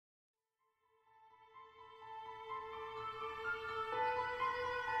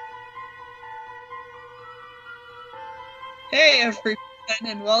Hey everyone,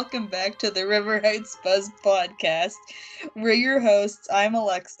 and welcome back to the River Heights Buzz podcast. We're your hosts. I'm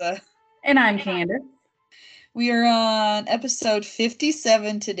Alexa. And I'm Candace. We are on episode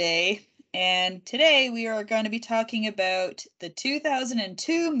 57 today, and today we are going to be talking about the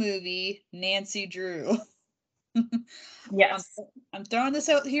 2002 movie Nancy Drew. Yes. I'm throwing this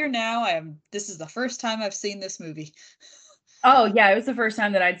out here now. This is the first time I've seen this movie. Oh, yeah, it was the first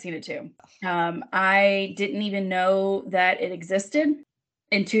time that I'd seen it too. I didn't even know that it existed.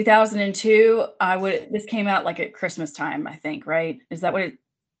 In 2002, this came out like at Christmas time, I think, right? Is that what it?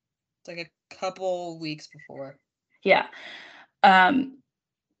 It's like a couple weeks before. Yeah.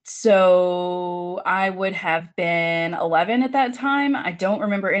 So I would have been 11 at that time. I don't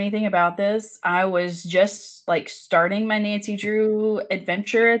remember anything about this. I was just like starting my Nancy Drew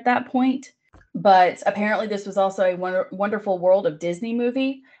adventure at that point. But apparently this was also a Wonderful World of Disney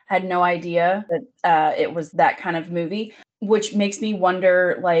movie. Had no idea that it was that kind of movie, which makes me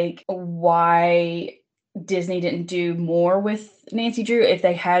wonder like why Disney didn't do more with Nancy Drew if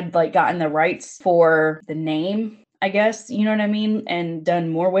they had like gotten the rights for the name, I guess, you know what I mean, and done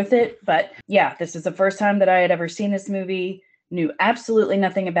more with it. But yeah, this is the first time that I had ever seen this movie, knew absolutely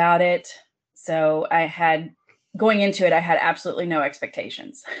nothing about it. So going into it, I had absolutely no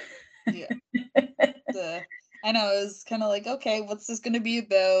expectations. Yeah. I know, it was kind of like, okay, what's this going to be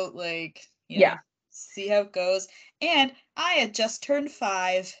about? Like, Yeah. See how it goes. And I had just turned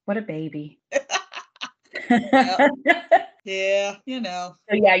 5. What a baby. Yeah,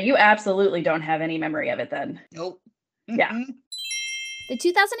 So yeah, you absolutely don't have any memory of it then. Nope. Yeah. The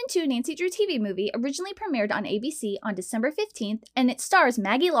 2002 Nancy Drew TV movie originally premiered on ABC on December 15th, and it stars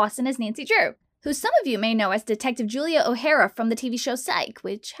Maggie Lawson as Nancy Drew, who some of you may know as Detective Julia O'Hara from the TV show Psych,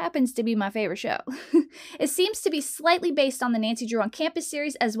 which happens to be my favorite show. It seems to be slightly based on the Nancy Drew on Campus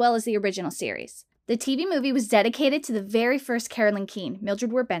series as well as the original series. The TV movie was dedicated to the very first Carolyn Keene,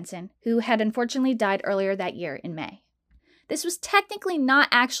 Mildred Ward Benson, who had unfortunately died earlier that year in May. This was technically not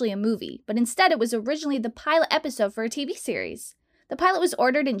actually a movie, but instead it was originally the pilot episode for a TV series. The pilot was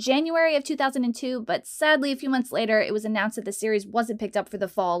ordered in January of 2002, but sadly a few months later it was announced that the series wasn't picked up for the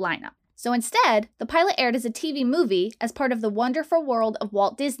fall lineup. So instead, the pilot aired as a TV movie as part of the Wonderful World of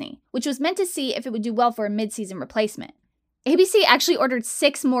Walt Disney, which was meant to see if it would do well for a mid-season replacement. ABC actually ordered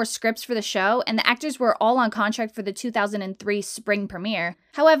 6 more scripts for the show, and the actors were all on contract for the 2003 spring premiere.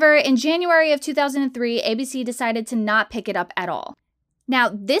 However, in January of 2003, ABC decided to not pick it up at all. Now,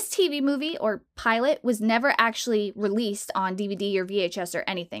 this TV movie, or pilot, was never actually released on DVD or VHS or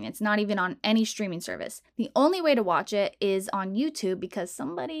anything. It's not even on any streaming service. The only way to watch it is on YouTube because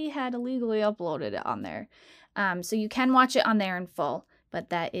somebody had illegally uploaded it on there. So you can watch it on there in full, but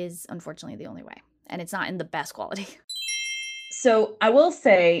that is unfortunately the only way. And it's not in the best quality. So I will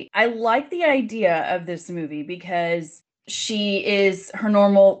say, I like the idea of this movie because she is her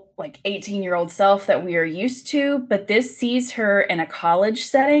normal, like 18-year-old self that we are used to, but this sees her in a college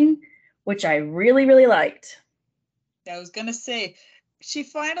setting, which I really, really liked. I was going to say, she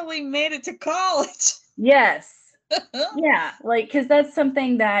finally made it to college. Yes. Yeah, like, because that's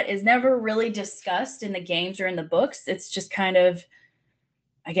something that is never really discussed in the games or in the books. It's just kind of,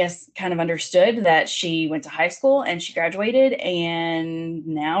 I guess, kind of understood that she went to high school and she graduated and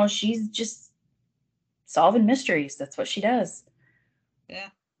now she's just solving mysteries. That's what she does. Yeah,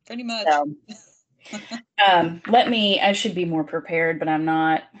 pretty much. So, I should be more prepared, but I'm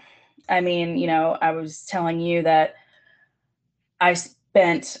not. I mean, I was telling you that I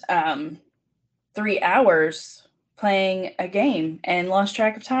spent 3 hours playing a game and lost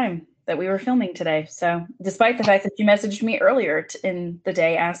track of time that we were filming today. So despite the fact that you messaged me earlier in the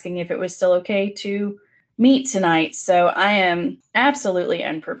day asking if it was still okay to meet tonight. So I am absolutely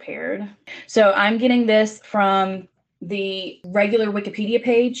unprepared. So I'm getting this from the regular Wikipedia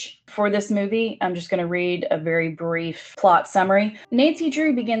page for this movie. I'm just going to read a very brief plot summary. Nancy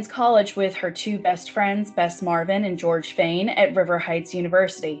Drew begins college with her 2 best friends, Bess Marvin and George Fain, at River Heights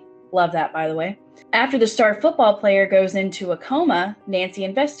University. Love that, by the way. After the star football player goes into a coma, Nancy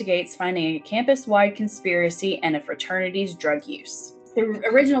investigates, finding a campus-wide conspiracy and a fraternity's drug use. The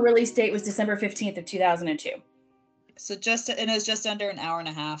original release date was December 15th of 2002. So it was just under an hour and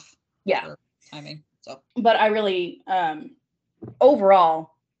a half. Yeah. Timing. So, but I really,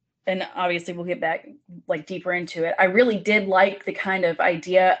 overall, and obviously we'll get back like deeper into it, I really did like the kind of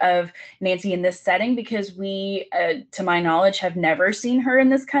idea of Nancy in this setting because we, to my knowledge, have never seen her in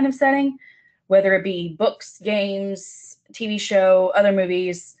this kind of setting, whether it be books, games, TV show, other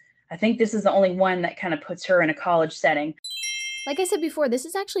movies. I think this is the only one that kind of puts her in a college setting. Like I said before, this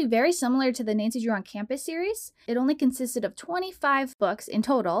is actually very similar to the Nancy Drew on Campus series. It only consisted of 25 books in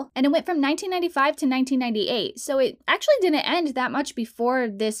total, and it went from 1995 to 1998. So it actually didn't end that much before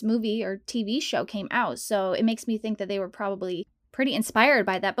this movie or TV show came out. So it makes me think that they were probably pretty inspired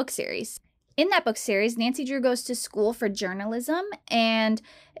by that book series. In that book series, Nancy Drew goes to school for journalism, and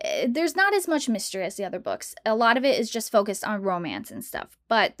there's not as much mystery as the other books. A lot of it is just focused on romance and stuff,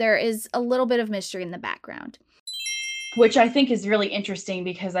 but there is a little bit of mystery in the background. Which I think is really interesting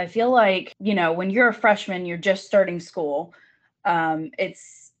because I feel like, you know, when you're a freshman, you're just starting school.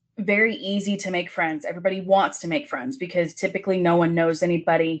 It's very easy to make friends. Everybody wants to make friends because typically no one knows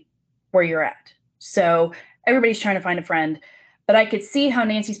anybody where you're at. So everybody's trying to find a friend. But I could see how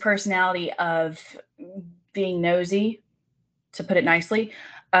Nancy's personality of being nosy, to put it nicely,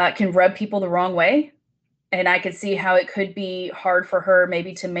 can rub people the wrong way. And I could see how it could be hard for her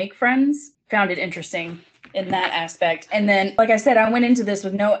maybe to make friends. Found it interesting in that aspect. And then, like I said, I went into this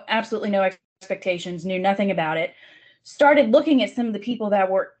with absolutely no expectations, knew nothing about it. Started looking at some of the people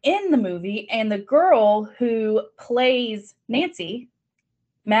that were in the movie, and the girl who plays Nancy,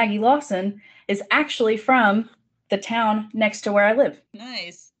 Maggie Lawson, is actually from the town next to where I live.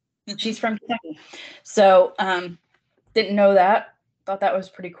 Nice. She's from Kentucky. So, didn't know that. Thought that was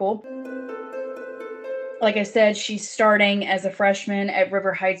pretty cool. Like I said, she's starting as a freshman at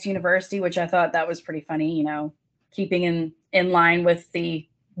River Heights University, which I thought that was pretty funny, you know, keeping in line with the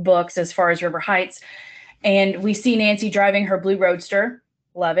books as far as River Heights. And we see Nancy driving her blue Roadster.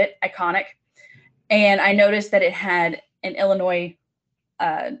 Love it. Iconic. And I noticed that it had an Illinois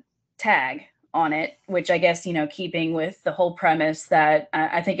tag on it, which I guess, you know, keeping with the whole premise that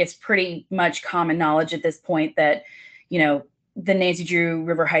I think it's pretty much common knowledge at this point that, you know, the Nancy Drew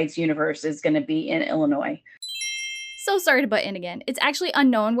River Heights universe is going to be in Illinois. So sorry to butt in again. It's actually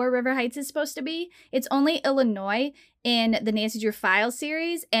unknown where River Heights is supposed to be. It's only Illinois in the Nancy Drew Files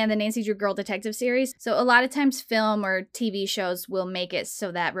series and the Nancy Drew Girl Detective series. So a lot of times film or TV shows will make it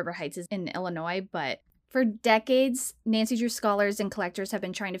so that River Heights is in Illinois, but for decades, Nancy Drew scholars and collectors have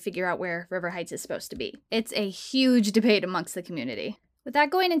been trying to figure out where River Heights is supposed to be. It's a huge debate amongst the community. Without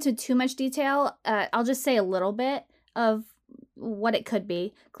going into too much detail, I'll just say a little bit of what it could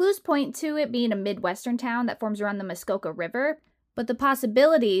be. Clues point to it being a Midwestern town that forms around the Muskoka River, but the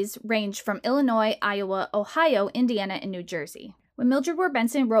possibilities range from Illinois, Iowa, Ohio, Indiana, and New Jersey. When Mildred Ward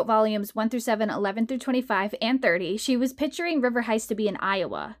Benson wrote volumes 1 through 7, 11 through 25, and 30, she was picturing River Heights to be in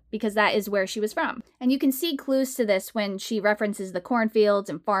Iowa, because that is where she was from. And you can see clues to this when she references the cornfields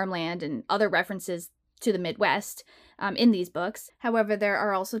and farmland and other references to the Midwest in these books. However, there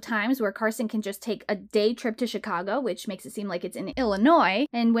are also times where Carson can just take a day trip to Chicago, which makes it seem like it's in Illinois.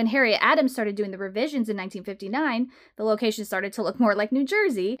 And when Harriet Adams started doing the revisions in 1959, the location started to look more like New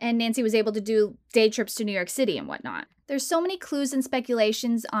Jersey, and Nancy was able to do day trips to New York City and whatnot. There's so many clues and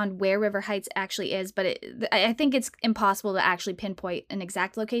speculations on where River Heights actually is, but I think it's impossible to actually pinpoint an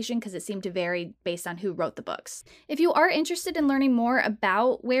exact location because it seemed to vary based on who wrote the books. If you are interested in learning more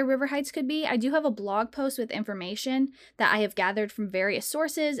about where River Heights could be, I do have a blog post with information that I have gathered from various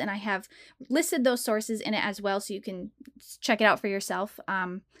sources, and I have listed those sources in it as well, so you can check it out for yourself.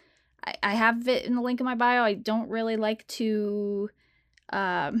 I have it in the link in my bio. I don't really like to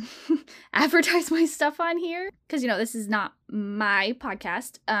advertise my stuff on here because, you know, this is not my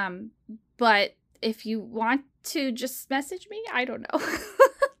podcast. But if you want to just message me, I don't know.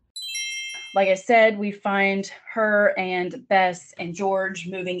 Like I said, we find her and Bess and George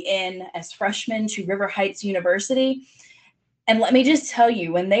moving in as freshmen to River Heights University. And let me just tell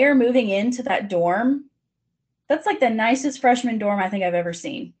you, when they are moving into that dorm, that's like the nicest freshman dorm I think I've ever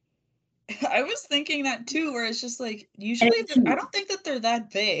seen. I was thinking that too, where it's just like, usually, I don't think that they're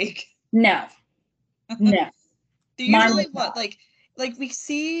that big. No. No. They're usually what, like we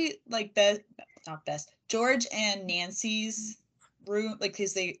see like George and Nancy's room, like,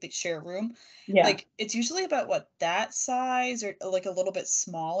 because they share a room. Yeah. Like, it's usually about what, that size or like a little bit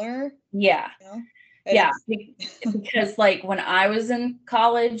smaller. Yeah. You know? Yeah, because like when I was in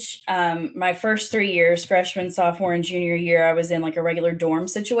college, my first 3 years, freshman, sophomore, and junior year, I was in like a regular dorm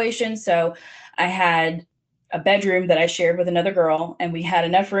situation. So I had a bedroom that I shared with another girl, and we had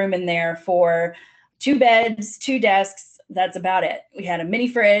enough room in there for 2 beds, 2 desks. That's about it. We had a mini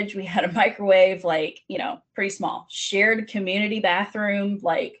fridge, we had a microwave, like, you know, pretty small. Shared community bathroom,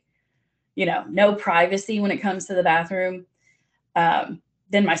 like, you know, no privacy when it comes to the bathroom.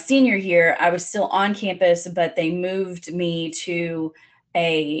 Then my senior year, I was still on campus, but they moved me to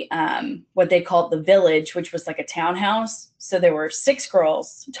a what they called the Village, which was like a townhouse. So there were 6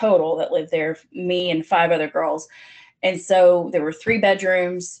 girls total that lived there, me and 5 other girls. And so there were 3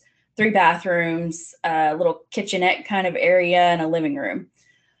 bedrooms, 3 bathrooms, a little kitchenette kind of area, and a living room.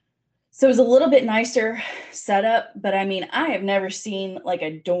 So it was a little bit nicer setup, but I mean, I have never seen like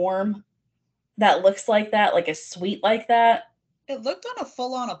a dorm that looks like that, like a suite like that. It looked on a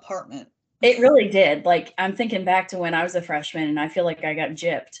full-on apartment. It really did. Like, I'm thinking back to when I was a freshman and I feel like I got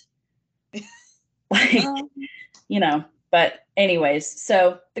gypped. Like, you know, but anyways,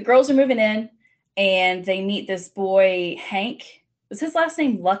 so the girls are moving in and they meet this boy, Hank. Was his last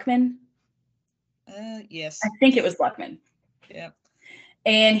name Luckman? Yes. I think it was Luckman. Yeah.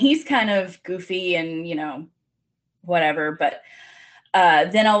 And he's kind of goofy and, you know, whatever. But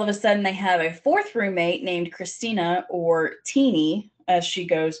then all of a sudden they have a fourth roommate named Christina, or Teeny, as she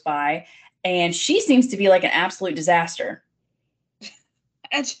goes by. And she seems to be like an absolute disaster.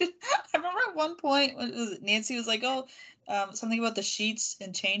 And I remember at one point when Nancy was like, "Oh, something about the sheets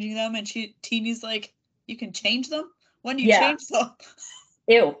and changing them," and Teeny's like, "You can change them? When do you change them?"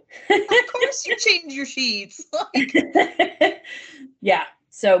 Ew. Of course you change your sheets. Yeah.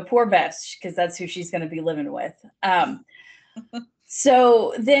 So poor Bess, because that's who she's going to be living with.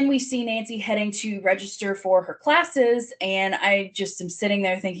 So then we see Nancy heading to register for her classes, and I just am sitting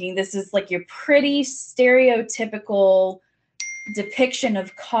there thinking, this is like your pretty stereotypical depiction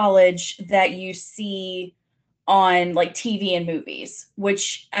of college that you see on like TV and movies,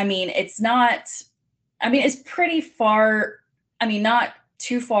 which, I mean, it's pretty far, I mean, not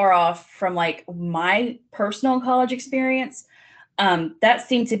too far off from like my personal college experience. That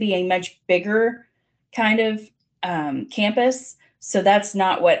seemed to be a much bigger kind of campus. So that's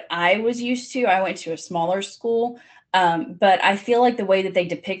not what I was used to. I went to a smaller school. But I feel like the way that they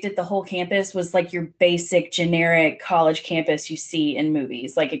depicted the whole campus was like your basic generic college campus you see in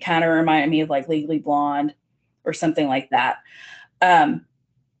movies. Like, it kind of reminded me of like Legally Blonde or something like that. And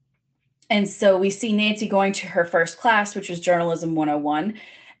so we see Nancy going to her first class, which was Journalism 101.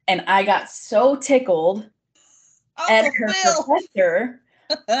 And I got so tickled at her professor,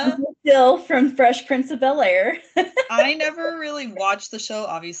 Uncle Phil from Fresh Prince of Bel-Air. I never really watched the show,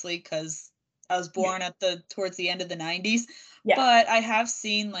 obviously, because I was born towards the end of the 90s. Yeah. But I have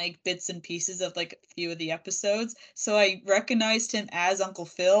seen like bits and pieces of like a few of the episodes. So I recognized him as Uncle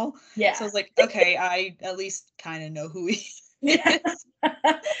Phil. Yeah. So I was like, okay, I at least kind of know who he is. Yeah.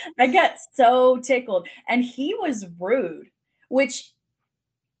 I got so tickled. And he was rude, which,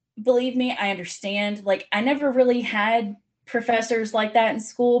 believe me, I understand. Like, I never really had professors like that in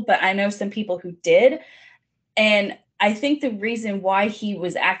school, but I know some people who did. And I think the reason why he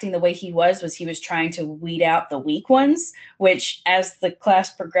was acting the way he was he was trying to weed out the weak ones, which as the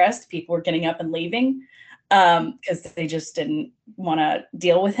class progressed, people were getting up and leaving because they just didn't want to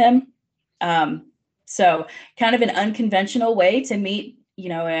deal with him. So kind of an unconventional way to meet, you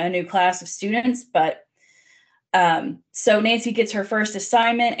know, a new class of students. But so Nancy gets her first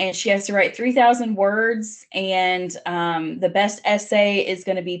assignment and she has to write 3,000 words, and the best essay is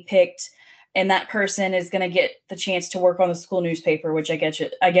going to be picked. And that person is going to get the chance to work on the school newspaper, which I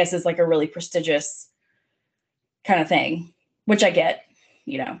guess is like a really prestigious kind of thing, which I get,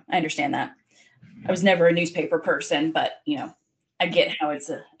 you know, I understand that. I was never a newspaper person, but, you know, I get how it's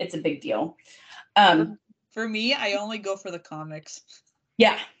a big deal. For me, I only go for the comics.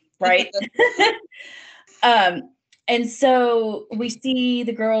 Yeah, right. And so we see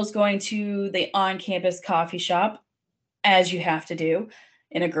the girls going to the on-campus coffee shop, as you have to do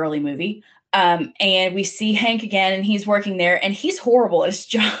in a girly movie. And we see Hank again, and he's working there, and he's horrible at his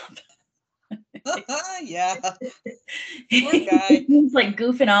job. Yeah. Poor guy. He's like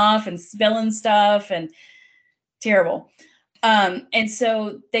goofing off and spilling stuff and terrible. And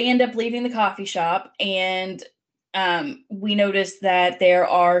so they end up leaving the coffee shop, and we notice that there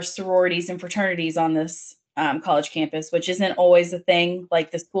are sororities and fraternities on this college campus, which isn't always a thing.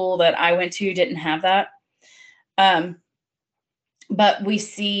 Like, the school that I went to didn't have that. But we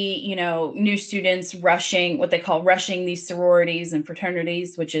see, you know, new students rushing these sororities and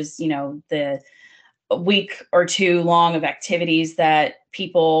fraternities, which is, you know, the week or two long of activities that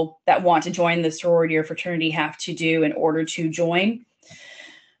people that want to join the sorority or fraternity have to do in order to join.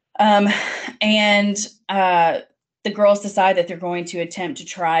 The girls decide that they're going to attempt to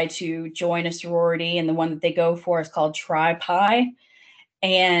try to join a sorority, and the one that they go for is called Tri Pi.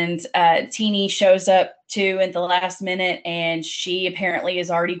 And Teeny shows up too at the last minute, and she apparently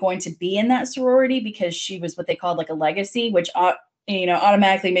is already going to be in that sorority because she was what they called like a legacy, which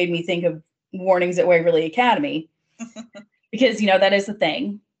automatically made me think of Warnings at Waverly Academy because, you know, that is the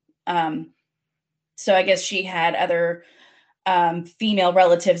thing. So I guess she had other female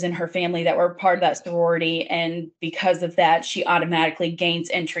relatives in her family that were part of that sorority, and because of that, she automatically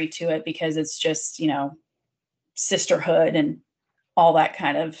gains entry to it because it's just, you know, sisterhood and all that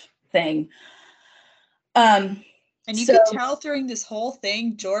kind of thing. And you could tell during this whole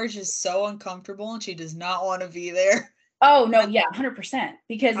thing, George is so uncomfortable and she does not want to be there. Oh, no, yeah, 100%.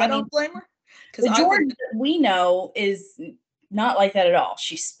 Because I don't blame her. The George that we know is not like that at all.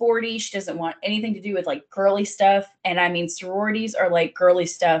 She's sporty. She doesn't want anything to do with like girly stuff. And I mean, sororities are like girly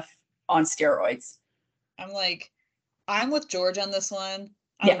stuff on steroids. I'm with George on this one.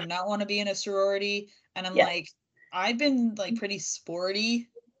 I would not want to be in a sorority. And I'm like, I've been like pretty sporty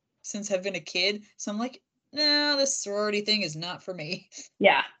since I've been a kid. So I'm like, no, this sorority thing is not for me.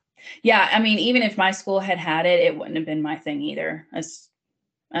 Yeah. Yeah. I mean, even if my school had it, it wouldn't have been my thing either. I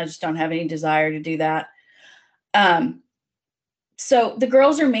just don't have any desire to do that. So the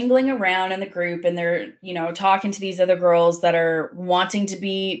girls are mingling around in the group and they're, you know, talking to these other girls that are wanting to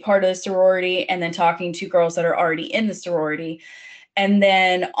be part of the sorority and then talking to girls that are already in the sorority. And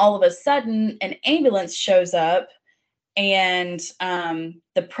then all of a sudden an ambulance shows up and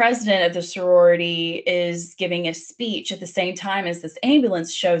the president of the sorority is giving a speech at the same time as this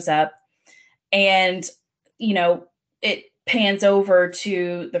ambulance shows up. And, you know, it pans over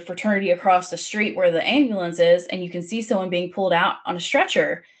to the fraternity across the street where the ambulance is, and you can see someone being pulled out on a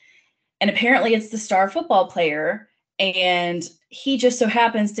stretcher. And apparently it's the star football player, and he just so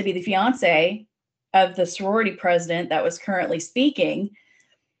happens to be the fiance of the sorority president that was currently speaking.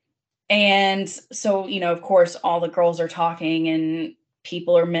 And so, you know, of course, all the girls are talking and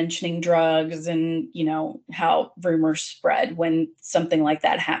people are mentioning drugs and, you know, how rumors spread when something like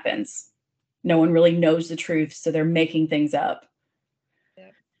that happens. No one really knows the truth, so they're making things up.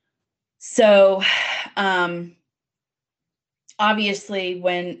 Yep. So, obviously,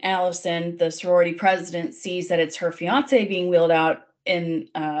 when Allison, the sorority president, sees that it's her fiance being wheeled out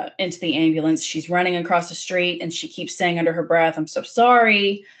into the ambulance, she's running across the street and she keeps saying under her breath, "I'm so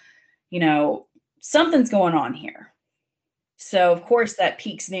sorry. You know, something's going on here." So, of course, that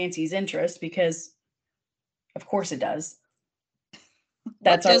piques Nancy's interest because, of course, it does.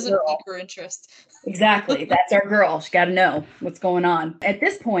 That's our girl. Pique her interest. Exactly. That's our girl. She got to know what's going on. At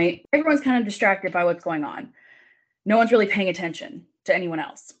this point, everyone's kind of distracted by what's going on. No one's really paying attention to anyone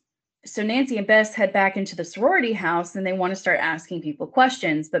else. So Nancy and Bess head back into the sorority house and they want to start asking people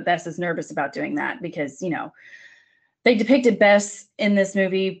questions, but Bess is nervous about doing that because, you know, they depicted Bess in this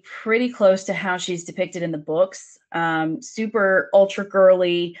movie pretty close to how she's depicted in the books. Super ultra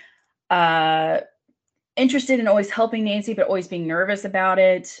girly, interested in always helping Nancy, but always being nervous about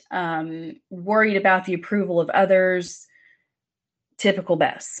it, worried about the approval of others. Typical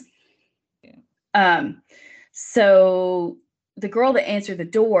Bess. Yeah. So the girl that answered the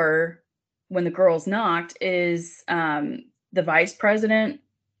door when the girls knocked is the vice president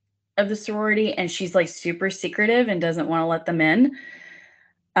of the sorority, and she's like super secretive and doesn't want to let them in,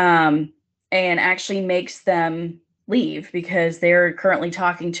 and actually makes them leave because they're currently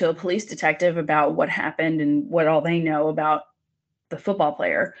talking to a police detective about what happened and what all they know about the football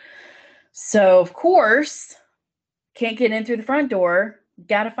player. So, of course, can't get in through the front door.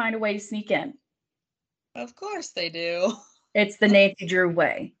 Got to find a way to sneak in. Of course they do. It's the Nancy Drew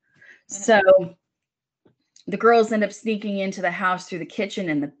way. So the girls end up sneaking into the house through the kitchen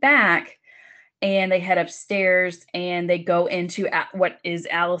in the back, and they head upstairs and they go into what is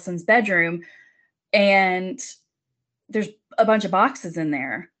Allison's bedroom, and there's a bunch of boxes in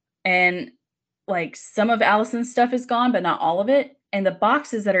there, and like some of Allison's stuff is gone, but not all of it. And the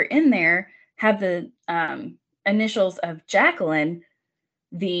boxes that are in there have the initials of Jacqueline,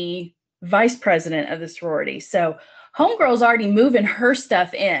 the vice president of the sorority. So homegirl's already moving her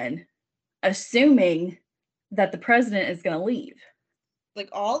stuff in, assuming that the president is going to leave. Like,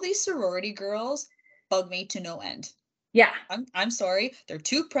 all these sorority girls bug me to no end. Yeah. I'm sorry. They're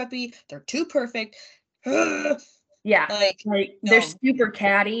too preppy. They're too perfect. Yeah. Like no. They're super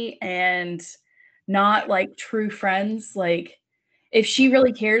catty and not like true friends. Like, if she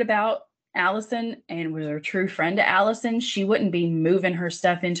really cared about Allison and was a true friend to Allison, she wouldn't be moving her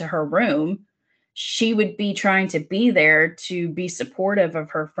stuff into her room. She would be trying to be there to be supportive of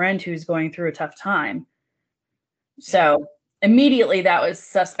her friend who's going through a tough time. So immediately that was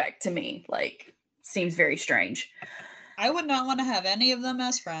suspect to me. Like, seems very strange. I would not want to have any of them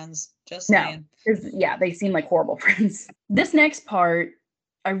as friends. Just saying. Yeah, they seem like horrible friends. This next part,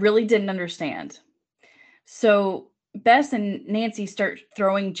 I really didn't understand. So Bess and Nancy start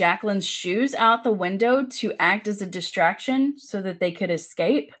throwing Jacqueline's shoes out the window to act as a distraction so that they could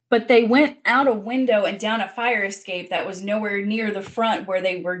escape. But they went out a window and down a fire escape that was nowhere near the front where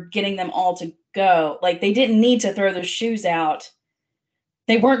they were getting them all to go. Like, they didn't need to throw their shoes out.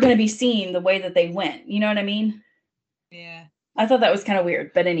 They weren't going to be seen the way that they went. You know what I mean? Yeah. I thought that was kind of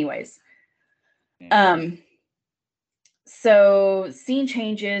weird, but anyways. So scene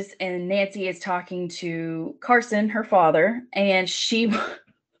changes and Nancy is talking to Carson, her father, and she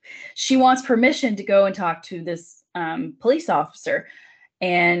wants permission to go and talk to this police officer.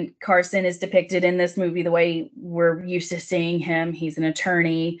 And Carson is depicted in this movie the way we're used to seeing him. He's an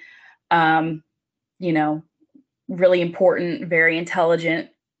attorney, really important, very intelligent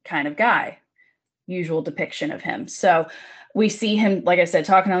kind of guy, usual depiction of him. So we see him, like I said,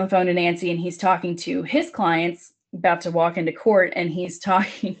 talking on the phone to Nancy, and he's talking to his clients about to walk into court, and he's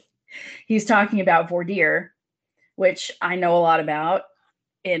talking about voir dire, which I know a lot about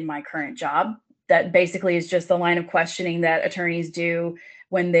in my current job. That basically is just the line of questioning that attorneys do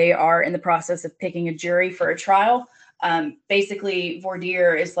when they are in the process of picking a jury for a trial. Basically, voir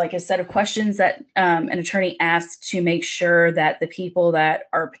dire is like a set of questions that an attorney asks to make sure that the people that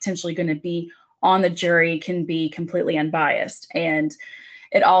are potentially going to be on the jury can be completely unbiased. And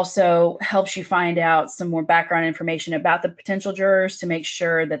it also helps you find out some more background information about the potential jurors to make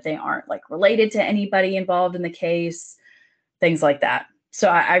sure that they aren't like related to anybody involved in the case, things like that.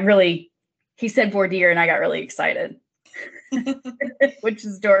 So he said voir dire and I got really excited, which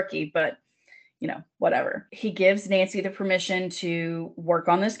is dorky, but whatever. He gives Nancy the permission to work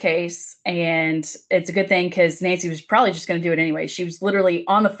on this case. And it's a good thing because Nancy was probably just going to do it anyway. She was literally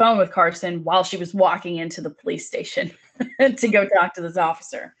on the phone with Carson while she was walking into the police station to go talk to this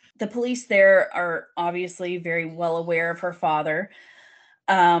officer. The police there are obviously very well aware of her father.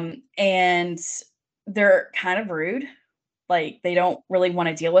 And they're kind of rude. Like, they don't really want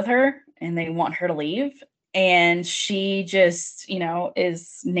to deal with her and they want her to leave. And she just,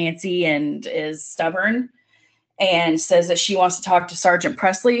 is Nancy and is stubborn and says that she wants to talk to Sergeant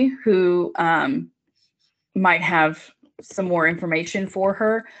Presley, who might have some more information for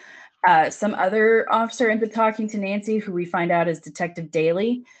her. Some other officer ended up talking to Nancy, who we find out is Detective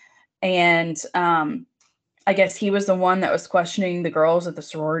Daly. And I guess he was the one that was questioning the girls at the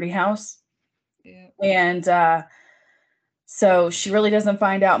sorority house. Yeah. And so she really doesn't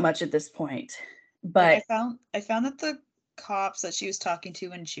find out much at this point. But I found that the cops that she was talking to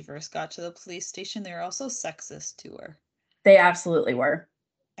when she first got to the police station, they were also sexist to her. They absolutely were.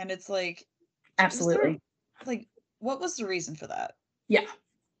 And it's like, absolutely. What was the reason for that? Yeah.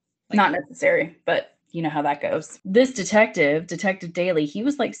 Not necessary, but you know how that goes. This Detective Daly, he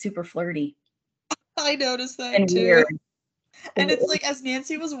was like super flirty. I noticed that too. Weird. And it's like, as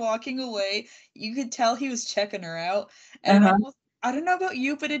Nancy was walking away, you could tell he was checking her out. And I don't know about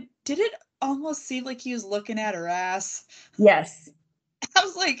you, but it almost seemed like he was looking at her ass. Yes. I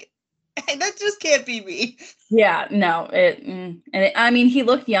was like, hey, that just can't be me. Yeah, no. I mean, he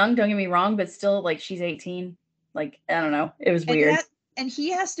looked young, don't get me wrong, but still, like, she's 18. Like, I don't know. It was weird. And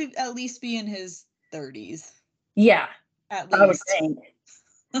he has to at least be in his 30s. Yeah. At least. I would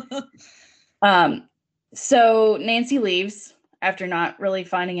think. So Nancy leaves after not really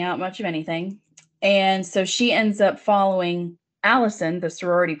finding out much of anything. And so she ends up following Allison, the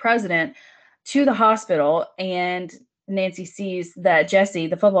sorority president, to the hospital. And Nancy sees that Jesse,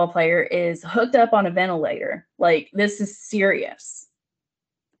 the football player, is hooked up on a ventilator. Like, this is serious.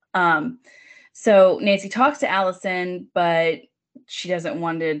 So Nancy talks to Allison, but she doesn't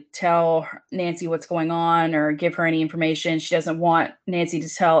want to tell Nancy what's going on or give her any information. She doesn't want Nancy to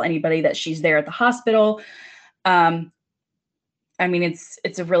tell anybody that she's there at the hospital. I mean,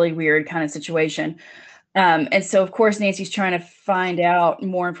 it's a really weird kind of situation. And so, of course, Nancy's trying to find out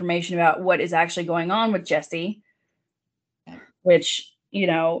more information about what is actually going on with Jesse, which,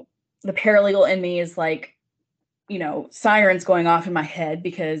 the paralegal in me is like, sirens going off in my head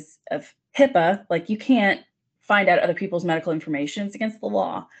because of HIPAA. Like, you can't find out other people's medical information. It's against the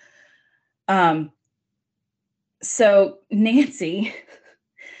law. So Nancy,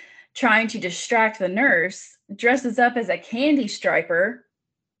 trying to distract the nurse, dresses up as a candy striper,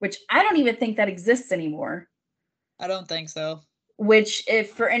 which I don't even think that exists anymore. I don't think so. Which,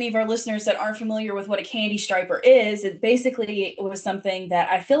 if for any of our listeners that aren't familiar with what a candy striper is, it basically was something that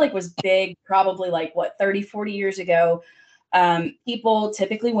I feel like was big, probably like 30, 40 years ago. People,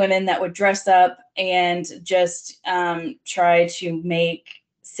 typically women, that would dress up and just try to make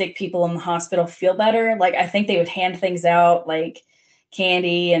sick people in the hospital feel better. Like, I think they would hand things out like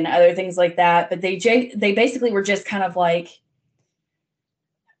candy and other things like that. But they basically were just kind of like,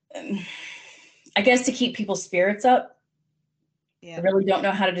 I guess, to keep people's spirits up. Yeah. I really don't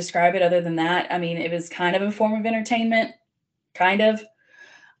know how to describe it other than that. I mean, it was kind of a form of entertainment, kind of.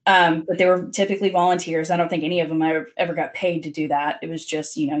 But they were typically volunteers. I don't think any of them ever got paid to do that. It was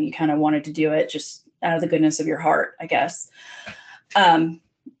just, you kind of wanted to do it just out of the goodness of your heart, I guess.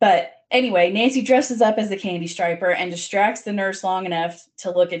 But anyway, Nancy dresses up as the candy striper and distracts the nurse long enough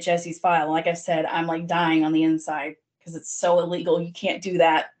to look at Jesse's file. Like I said, I'm like dying on the inside. because it's so illegal. You can't do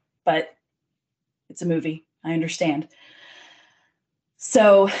that, but it's a movie. I understand.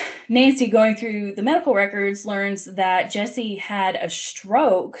 So Nancy, going through the medical records, learns that Jesse had a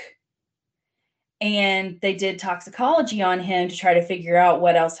stroke, and they did toxicology on him to try to figure out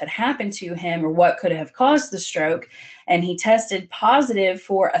what else had happened to him or what could have caused the stroke. And he tested positive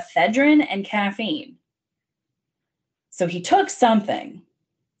for ephedrine and caffeine. So he took something,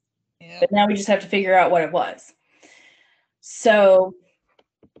 but now we just have to figure out what it was. So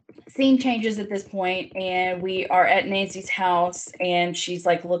scene changes at this point, and we are at Nancy's house, and she's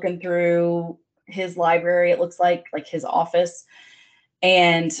like looking through his library. It looks like his office.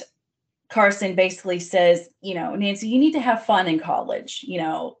 And Carson basically says, you know, Nancy, you need to have fun in college. You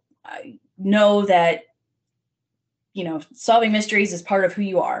know, I know that, you know, solving mysteries is part of who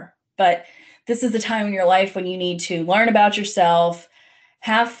you are, but this is the time in your life when you need to learn about yourself,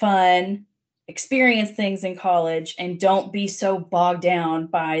 have fun, experience things in college, and don't be so bogged down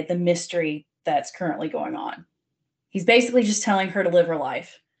by the mystery that's currently going on. He's basically just telling her to live her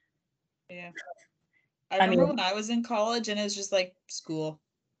life. Yeah. I remember when I was in college and it was just like school.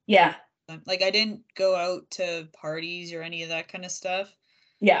 Yeah. Like I didn't go out to parties or any of that kind of stuff.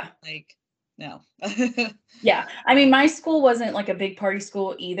 Yeah. Like, no. Yeah. I mean, my school wasn't like a big party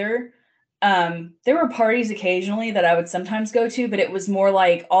school either. There were parties occasionally that I would sometimes go to, but it was more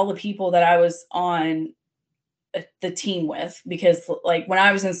like all the people that I was on the team with, because like when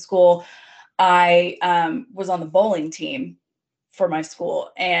I was in school, I was on the bowling team for my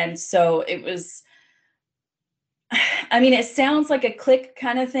school. And so it was, I mean, it sounds like a clique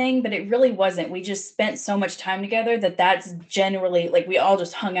kind of thing, but it really wasn't. We just spent so much time together that's generally like we all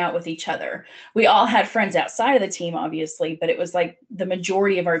just hung out with each other. We all had friends outside of the team, obviously, but it was like the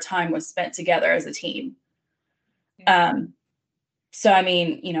majority of our time was spent together as a team. So, I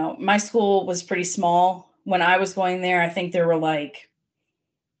mean, you know, my school was pretty small. When I was going there, I think there were like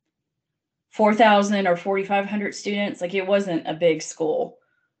 4,000 or 4,500 students. Like it wasn't a big school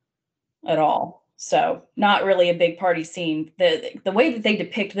at all. So not really a big party scene. The way that they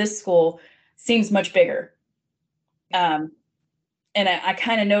depict this school seems much bigger. And I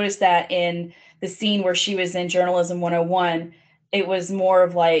kind of noticed that in the scene where she was in Journalism 101, it was more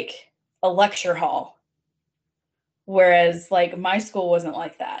of like a lecture hall. Whereas like my school wasn't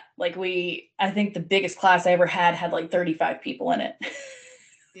like that. Like I think the biggest class I ever had like 35 people in it.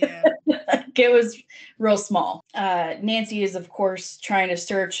 Yeah. It was real small. Nancy is, of course, trying to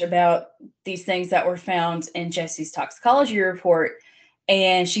search about these things that were found in Jesse's toxicology report.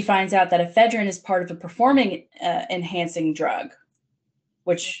 And she finds out that ephedrine is part of a performing enhancing drug,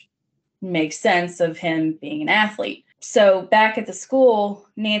 which makes sense of him being an athlete. So back at the school,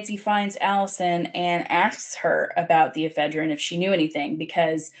 Nancy finds Allison and asks her about the ephedrine, if she knew anything,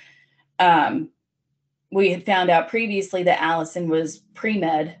 because we had found out previously that Allison was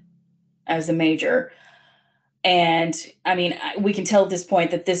pre-med as a major. And I mean, we can tell at this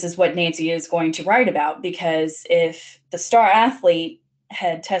point that this is what Nancy is going to write about, because if the star athlete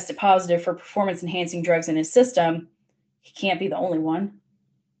had tested positive for performance enhancing drugs in his system, he can't be the only one.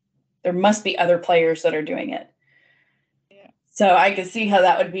 There must be other players that are doing it. Yeah. So I could see how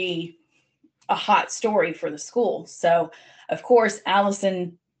that would be a hot story for the school. So of course,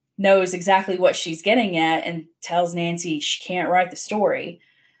 Allison knows exactly what she's getting at and tells Nancy she can't write the story.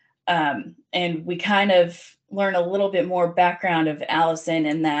 And we kind of learn a little bit more background of Allison,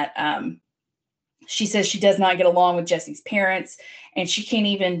 in that she says she does not get along with Jesse's parents, and she can't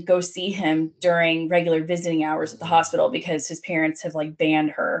even go see him during regular visiting hours at the hospital because his parents have like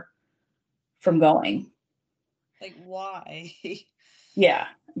banned her from going. Like, why? Yeah,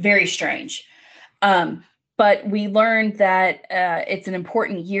 very strange. But we learned that it's an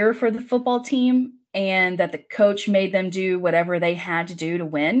important year for the football team, and that the coach made them do whatever they had to do to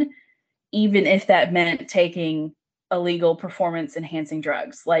win, even if that meant taking illegal performance enhancing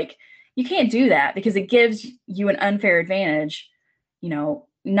drugs. Like, you can't do that because it gives you an unfair advantage, you know,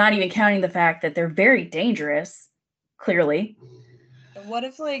 not even counting the fact that they're very dangerous, clearly. What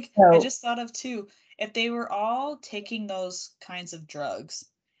if, like, I just thought of too, if they were all taking those kinds of drugs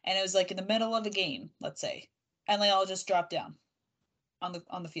and it was like in the middle of a game, let's say, and they all just dropped down on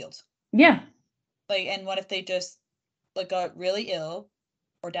the field. Yeah. Like, and what if they just like got really ill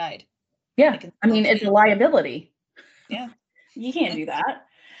or died? Yeah. I mean, it's a liability. Yeah. You can't do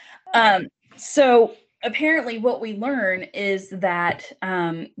that. So apparently what we learn is that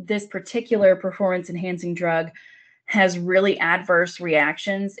this particular performance enhancing drug has really adverse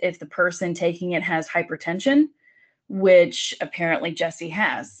reactions if the person taking it has hypertension, which apparently Jesse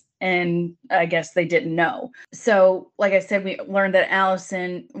has. and I guess they didn't know. So, like I said, we learned that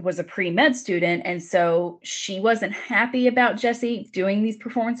Allison was a pre-med student, and so she wasn't happy about Jesse doing these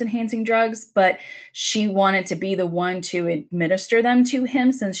performance-enhancing drugs, but she wanted to be the one to administer them to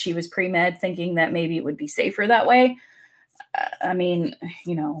him since she was pre-med, thinking that maybe it would be safer that way. I mean,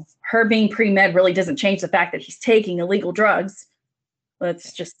 her being pre-med really doesn't change the fact that he's taking illegal drugs.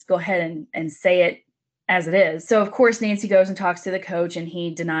 Let's just go ahead and say it as it is. So, of course, Nancy goes and talks to the coach, and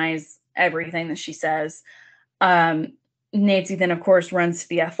he denies everything that she says. Nancy then, of course, runs to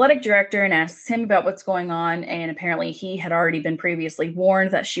the athletic director and asks him about what's going on. And apparently he had already been previously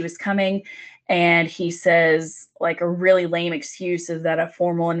warned that she was coming. And he says, like, a really lame excuse is that a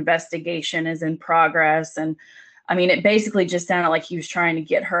formal investigation is in progress. And I mean, it basically just sounded like he was trying to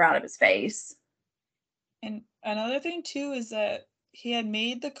get her out of his face. And another thing, too, is that he had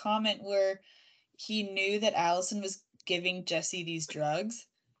made the comment where he knew that Allison was giving Jesse these drugs.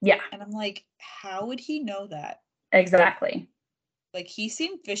 Yeah. And I'm like, how would he know that? Exactly. Like, he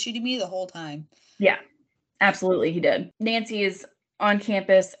seemed fishy to me the whole time. Yeah, absolutely he did. Nancy is on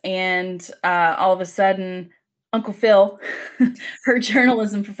campus, and all of a sudden, Uncle Phil, her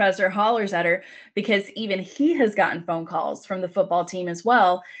journalism professor, hollers at her because even he has gotten phone calls from the football team as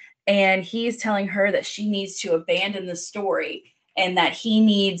well. And he's telling her that she needs to abandon the story and that he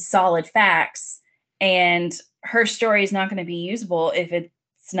needs solid facts. And her story is not going to be usable if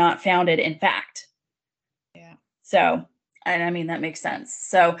it's not founded in fact. Yeah. So, and I mean, that makes sense.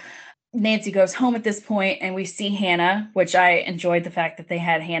 So Nancy goes home at this point, and we see Hannah, which I enjoyed the fact that they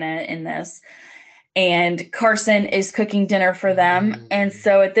had Hannah in this. And Carson is cooking dinner for them. And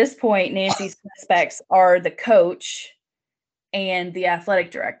so at this point, Nancy's suspects are the coach and the athletic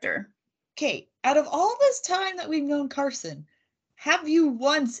director. Okay, out of all this time that we've known Carson, have you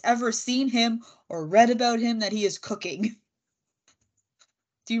once ever seen him or read about him that he is cooking?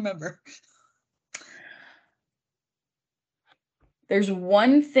 Do you remember? There's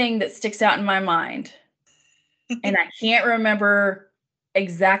one thing that sticks out in my mind, and I can't remember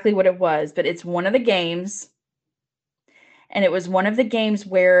exactly what it was, but it's one of the games. And it was one of the games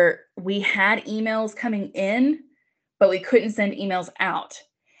where we had emails coming in, but we couldn't send emails out.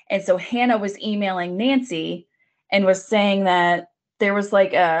 And so Hannah was emailing Nancy and was saying that there was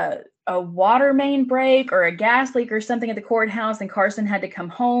like a water main break or a gas leak or something at the courthouse, and Carson had to come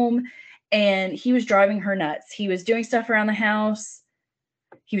home, and he was driving her nuts. He was doing stuff around the house.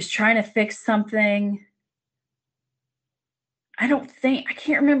 He was trying to fix something. I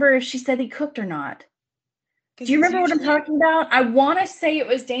can't remember if she said he cooked or not. Do you remember what I'm talking about? I want to say it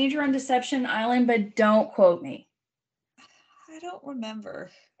was Danger on Deception Island, but don't quote me. I don't remember.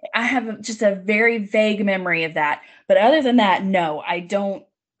 I have just a very vague memory of that. But other than that, no, I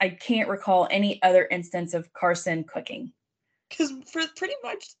can't recall any other instance of Carson cooking. Because for pretty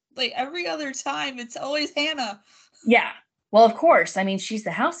much like every other time, it's always Hannah. Yeah. Well, of course. I mean, she's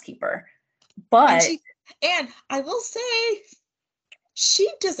the housekeeper. But and I will say, she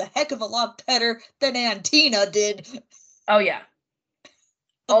does a heck of a lot better than Aunt Tina did. Oh, yeah.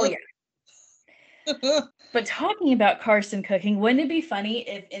 Oh, yeah. But talking about Carson cooking, wouldn't it be funny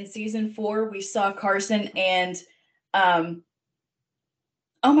if in season 4 we saw Carson and, oh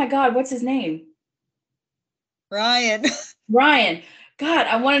my God, what's his name? Ryan. Ryan. God,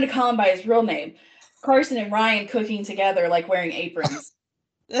 I wanted to call him by his real name. Carson and Ryan cooking together, like wearing aprons.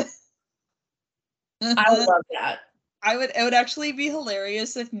 I would love that. It would actually be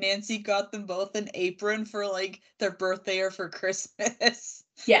hilarious if Nancy got them both an apron for like their birthday or for Christmas.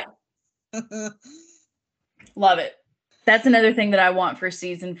 Yeah. Love it. That's another thing that I want for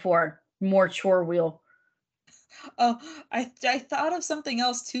season 4. More chore wheel. Oh, I thought of something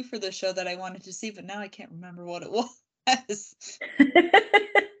else too for the show that I wanted to see, but now I can't remember what it was.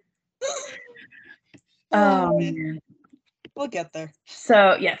 Oh man. We'll get there.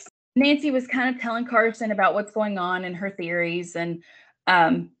 So yes, Nancy was kind of telling Carson about what's going on and her theories, and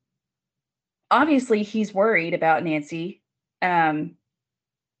obviously he's worried about Nancy.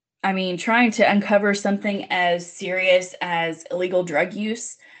 I mean, trying to uncover something as serious as illegal drug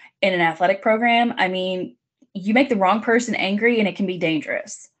use in an athletic program, I mean, you make the wrong person angry and it can be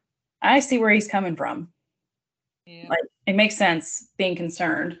dangerous. I see where he's coming from. Yeah. Like, it makes sense being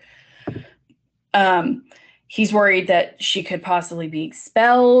concerned. He's worried that she could possibly be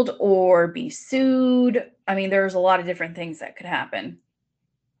expelled or be sued. I mean, there's a lot of different things that could happen.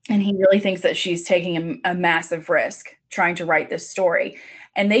 And he really thinks that she's taking a massive risk trying to write this story.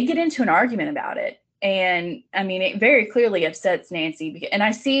 And they get into an argument about it. And I mean, it very clearly upsets Nancy. And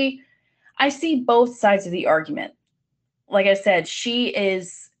I see both sides of the argument. Like I said, she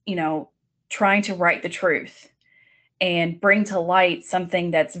is, trying to write the truth. and bring to light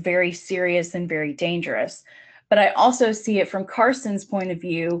something that's very serious and very dangerous. But I also see it from Carson's point of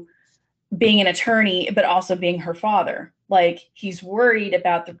view, being an attorney, but also being her father. Like, he's worried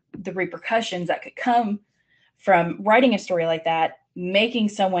about the repercussions that could come from writing a story like that, making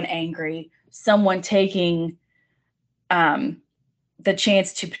someone angry, someone taking the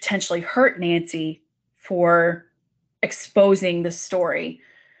chance to potentially hurt Nancy for exposing the story.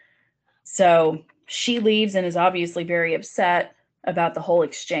 So she leaves and is obviously very upset about the whole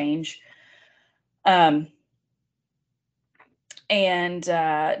exchange. And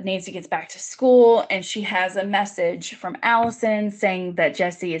Nancy gets back to school, and she has a message from Allison saying that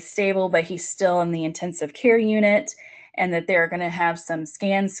Jesse is stable, but he's still in the intensive care unit, and that they're going to have some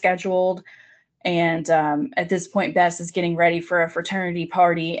scans scheduled. And at this point, Bess is getting ready for a fraternity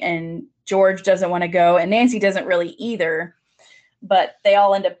party, and George doesn't want to go, and Nancy doesn't really either, but they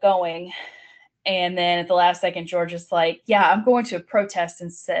all end up going. And then at the last second, George is like, yeah, I'm going to a protest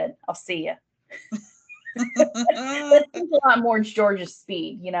instead. I'll see you. That's a lot more George's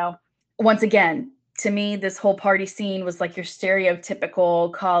speed, you know. Once again, to me, this whole party scene was like your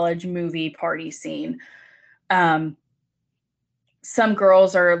stereotypical college movie party scene. Some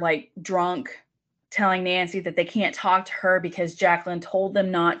girls are like drunk, telling Nancy that they can't talk to her because Jacqueline told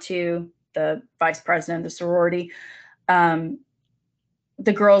them not to, the vice president of the sorority.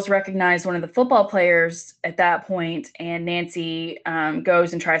 The girls recognize one of the football players at that point, and Nancy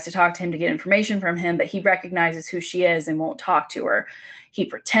goes and tries to talk to him to get information from him, but he recognizes who she is and won't talk to her. He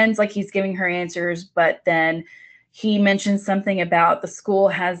pretends like he's giving her answers, but then he mentions something about the school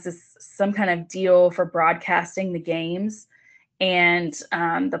has some kind of deal for broadcasting the games, and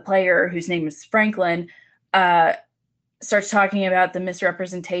the player, whose name is Franklin, starts talking about the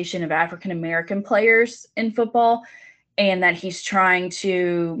misrepresentation of African American players in football, and that he's trying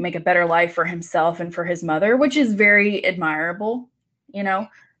to make a better life for himself and for his mother, which is very admirable, you know,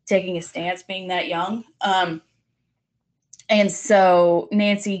 taking a stance being that young. And so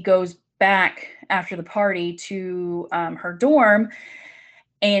Nancy goes back after the party to her dorm,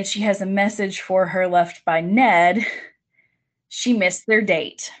 and she has a message for her left by Ned. She missed their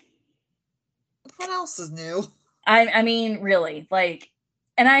date. What else is new? I mean, really, like,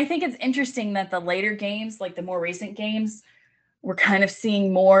 and I think it's interesting that the later games, like the more recent games, we're kind of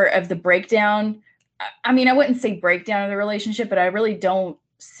seeing more of the breakdown. I mean, I wouldn't say breakdown of the relationship, but I really don't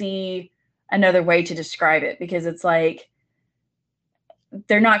see another way to describe it, because it's like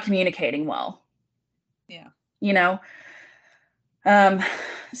they're not communicating well. Yeah. You know?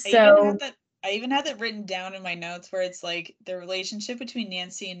 So I even had that written down in my notes, where it's like the relationship between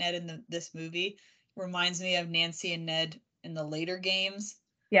Nancy and Ned in this movie reminds me of Nancy and Ned in the later games.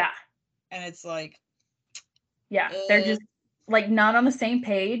 Yeah. And it's like, yeah, they're just like not on the same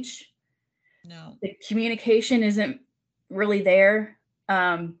page. No. The communication isn't really there.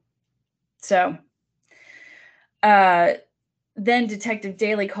 Then Detective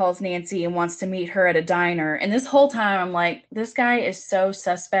Daly calls Nancy and wants to meet her at a diner. And this whole time I'm like, this guy is so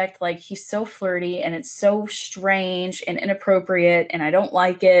suspect. Like, he's so flirty, and it's so strange and inappropriate, and I don't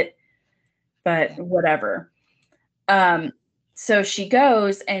like it, but whatever. So she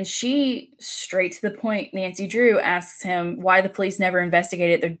goes, and she, straight to the point, Nancy Drew asks him why the police never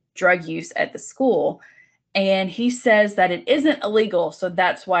investigated their drug use at the school. And he says that it isn't illegal, so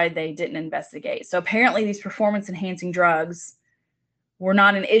that's why they didn't investigate. So apparently these performance-enhancing drugs were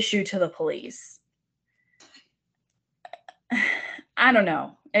not an issue to the police. I don't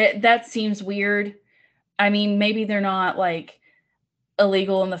know. That seems weird. I mean, maybe they're not like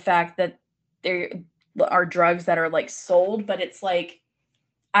illegal in the fact that there are drugs that are like sold, but it's like,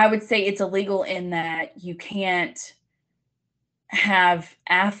 I would say it's illegal in that you can't have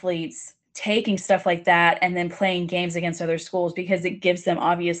athletes taking stuff like that and then playing games against other schools, because it gives them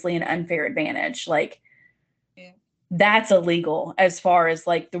obviously an unfair advantage. Like, that's illegal as far as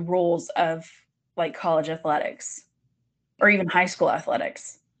like the rules of like college athletics or even high school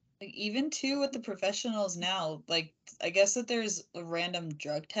athletics. Like, even too with the professionals now, like, I guess that there's random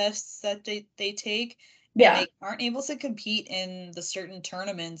drug tests that they take. Yeah. And they aren't able to compete in the certain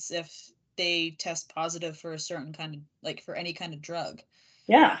tournaments if they test positive for a certain kind of, like, for any kind of drug.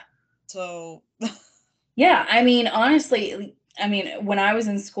 Yeah. So. Yeah. I mean, honestly, when I was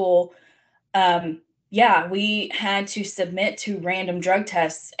in school, yeah, we had to submit to random drug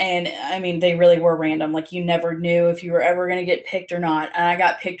tests, and I mean, they really were random. Like, you never knew if you were ever going to get picked or not. And I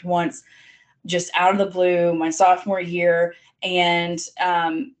got picked once, just out of the blue, my sophomore year, and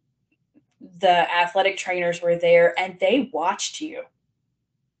the athletic trainers were there, and they watched you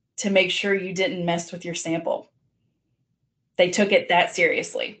to make sure you didn't mess with your sample. They took it that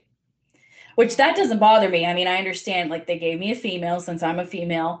seriously. which that doesn't bother me. I mean, I understand, like, they gave me a female since I'm a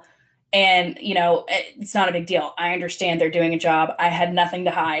female, and, you know, it's not a big deal. I understand they're doing a job. I had nothing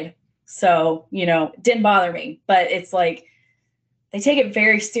to hide. So, you know, it didn't bother me, but it's like, they take it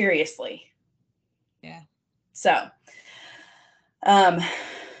very seriously. Yeah. So,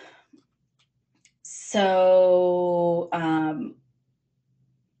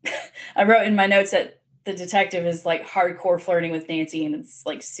 I wrote in my notes that the detective is like hardcore flirting with Nancy, and it's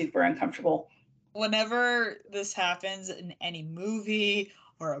like super uncomfortable. Whenever this happens in any movie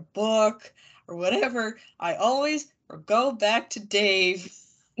or a book or whatever, I always go back to Dave.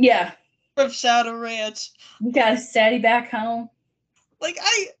 Yeah. From Shadow Ranch. You got a steady back home.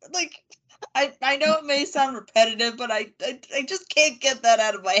 I know it may sound repetitive, but I just can't get that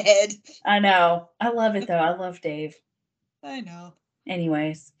out of my head. I know. I love it though. I love Dave. I know.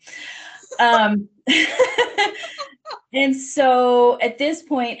 Anyways. And so at this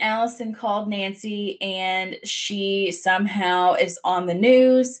point, Allison called Nancy, and she somehow is on the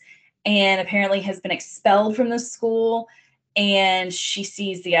news and apparently has been expelled from the school. And she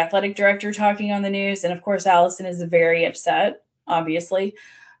sees the athletic director talking on the news. And of course, Allison is very upset, obviously.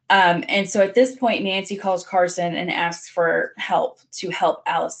 And so at this point, Nancy calls Carson and asks for help to help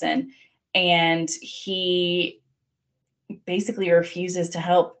Allison. And he basically refuses to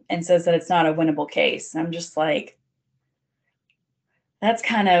help and says that it's not a winnable case. And I'm just like, that's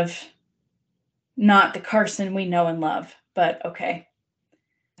kind of not the Carson we know and love, but okay.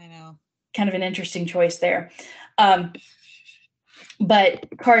 I know. Kind of an interesting choice there. But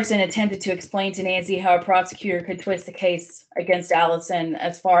Carson attempted to explain to Nancy how a prosecutor could twist the case against Allison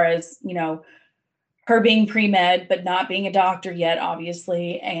as far as, you know, her being pre-med, but not being a doctor yet,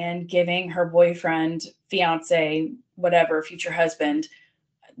 obviously, and giving her boyfriend, fiance, whatever, future husband,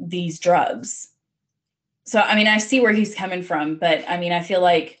 these drugs. So, I mean, I see where he's coming from, but I mean, I feel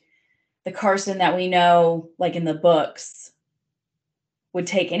like the Carson that we know, like in the books, would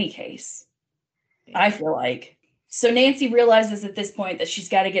take any case. I feel like. So Nancy realizes at this point that she's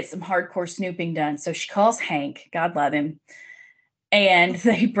got to get some hardcore snooping done. So she calls Hank, God love him, and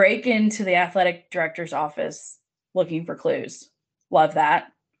they break into the athletic director's office looking for clues. Love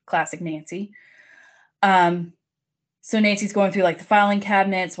that. Classic Nancy. So Nancy's going through like the filing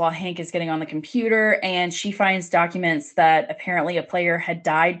cabinets while Hank is getting on the computer, and she finds documents that apparently a player had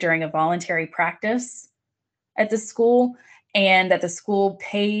died during a voluntary practice at the school, and that the school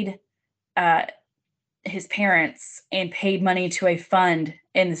paid his parents and paid money to a fund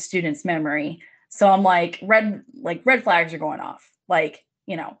in the student's memory. So I'm like, red flags are going off. Like,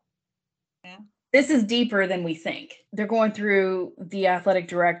 you know, yeah. This is deeper than we think. They're going through the athletic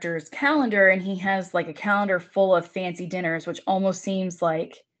director's calendar, and he has like a calendar full of fancy dinners, which almost seems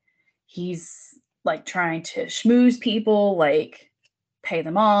like he's like trying to schmooze people, like pay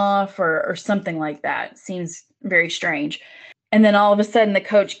them off or something like that. Seems very strange. And then all of a sudden the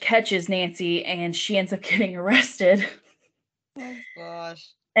coach catches Nancy and she ends up getting arrested. Oh gosh.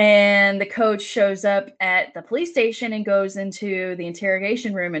 And the coach shows up at the police station and goes into the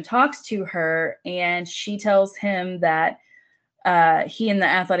interrogation room and talks to her. And she tells him that he and the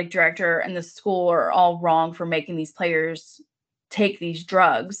athletic director and the school are all wrong for making these players take these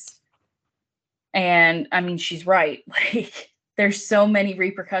drugs. And I mean, she's right. Like, there's so many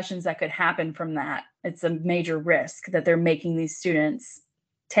repercussions that could happen from that. It's a major risk that they're making these students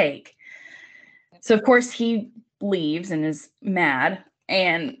take. So of course he leaves and is mad.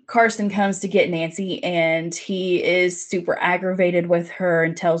 And Carson comes to get Nancy, and he is super aggravated with her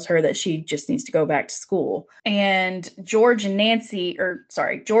and tells her that she just needs to go back to school. And George and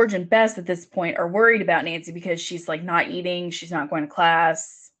Bess at this point are worried about Nancy because she's like not eating. She's not going to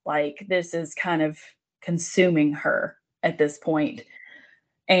class. Like, this is kind of consuming her at this point.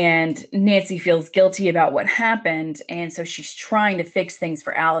 And Nancy feels guilty about what happened. And so she's trying to fix things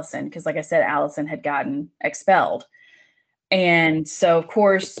for Allison because, like I said, Allison had gotten expelled. And so, of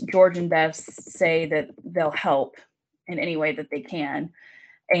course, George and Bess say that they'll help in any way that they can.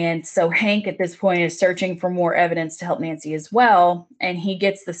 And so Hank at this point is searching for more evidence to help Nancy as well. And he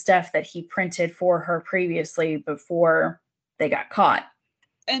gets the stuff that he printed for her previously before they got caught.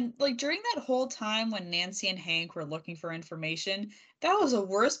 And like during that whole time when Nancy and Hank were looking for information, that was the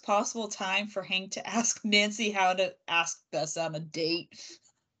worst possible time for Hank to ask Nancy how to ask Bess on a date.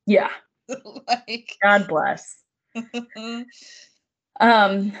 Yeah. Like, God bless.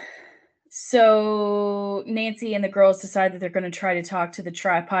 So Nancy and the girls decide that they're going to try to talk to the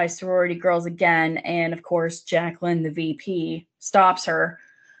Tri-Pi sorority girls again. And of course, Jacqueline, the VP, stops her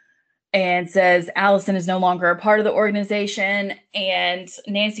and says Allison is no longer a part of the organization. And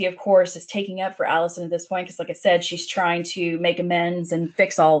Nancy, of course, is taking up for Allison at this point because, like I said, she's trying to make amends and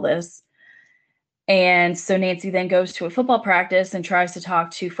fix all this. And so Nancy then goes to a football practice and tries to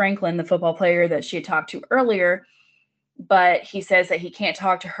talk to Franklin, the football player that she had talked to earlier. But he says that he can't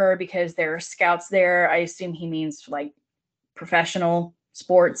talk to her because there are scouts there. I assume he means like professional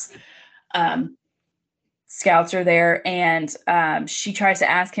sports. Scouts are there. And she tries to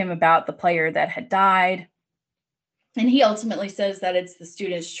ask him about the player that had died. And he ultimately says that it's the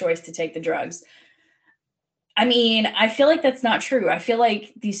student's choice to take the drugs. I mean, I feel like that's not true. I feel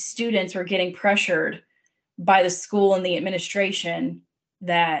like these students were getting pressured by the school and the administration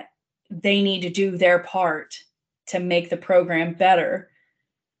that they need to do their part to make the program better.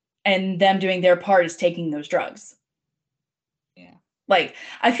 And them doing their part is taking those drugs. Yeah. Like,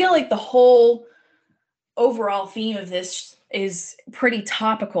 I feel like the whole overall theme of this is pretty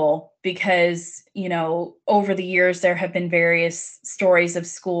topical because, you know, over the years, there have been various stories of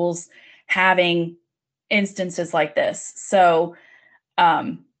schools having instances like this. So,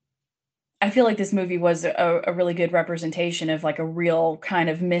 I feel like this movie was a really good representation of like a real kind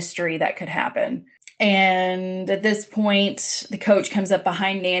of mystery that could happen. And at this point, the coach comes up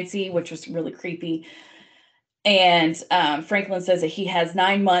behind Nancy, which was really creepy. And Franklin says that he has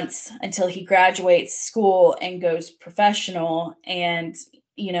 9 months until he graduates school and goes professional. And,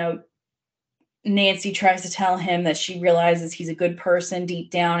 you know, Nancy tries to tell him that she realizes he's a good person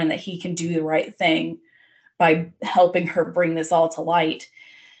deep down and that he can do the right thing by helping her bring this all to light.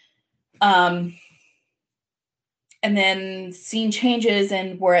 And then scene changes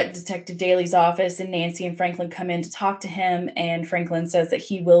and we're at Detective Daly's office and Nancy and Franklin come in to talk to him. And Franklin says that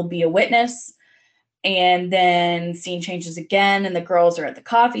he will be a witness. And then scene changes again and the girls are at the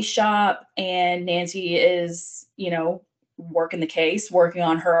coffee shop and Nancy is, you know, working the case, working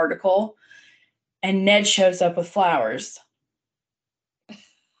on her article. And Ned shows up with flowers.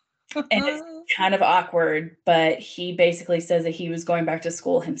 And it's kind of awkward, but he basically says that he was going back to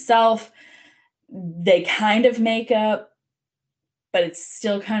school himself. They kind of make up, but it's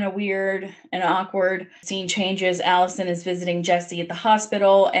still kind of weird and awkward. Scene changes. Allison is visiting Jesse at the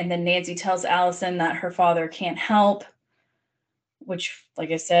hospital, and then Nancy tells Allison that her father can't help, which,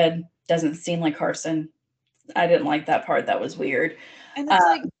 like I said, doesn't seem like Carson. I didn't like that part. That was weird. And it's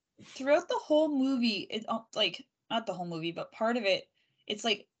like throughout the whole movie, it like not the whole movie, but part of it, it's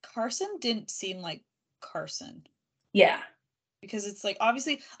like Carson didn't seem like Carson. Yeah. Because it's like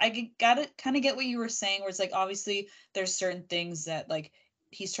obviously I gotta kind of get what you were saying, where it's like obviously there's certain things that like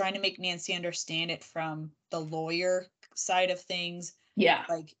he's trying to make Nancy understand it from the lawyer side of things. Yeah.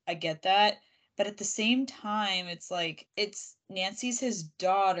 Like I get that. But at the same time, it's like it's Nancy's his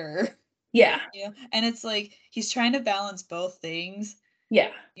daughter. Yeah. You know? And it's like he's trying to balance both things. Yeah.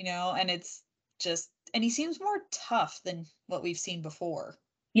 You know, and it's just and he seems more tough than what we've seen before.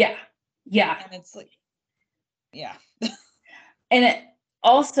 Yeah. Yeah. And it's like yeah. And it,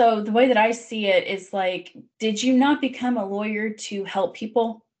 also, the way that I see it is like, did you not become a lawyer to help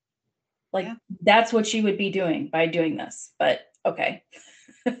people? Like, that's what you would be doing by doing this. But okay.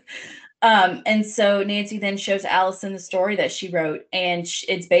 And so Nancy then shows Allison the story that she wrote. And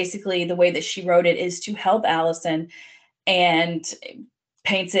it's basically the way that she wrote it is to help Allison and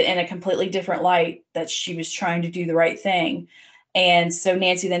paints it in a completely different light that she was trying to do the right thing. And so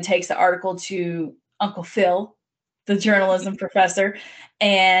Nancy then takes the article to Uncle Phil, the journalism professor,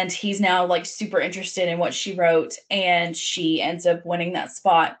 and he's now like super interested in what she wrote, and she ends up winning that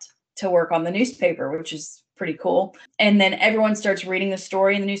spot to work on the newspaper, which is pretty cool. And then everyone starts reading the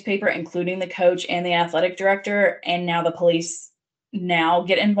story in the newspaper, including the coach and the athletic director, and now the police now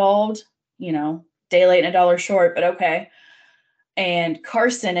get involved. You know, day late and a dollar short, but okay. And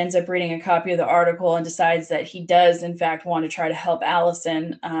Carson ends up reading a copy of the article and decides that he does in fact want to try to help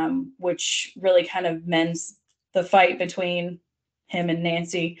Allison, which really kind of mends the fight between him and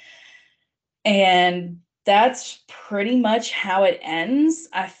Nancy. And that's pretty much how it ends.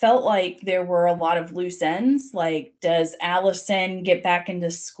 I felt like there were a lot of loose ends. Like, does Allison get back into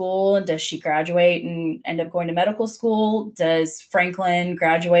school and does she graduate and end up going to medical school? Does Franklin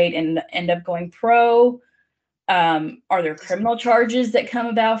graduate and end up going pro? Are there criminal charges that come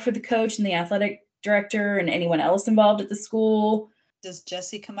about for the coach and the athletic director and anyone else involved at the school? Does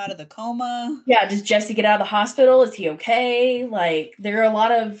Jesse come out of the coma? Yeah, does Jesse get out of the hospital? Is he okay? Like, there are a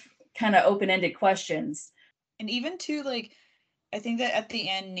lot of kind of open-ended questions. And even too, like, I think that at the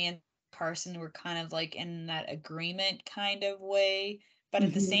end, Nancy and Carson were kind of like in that agreement kind of way. But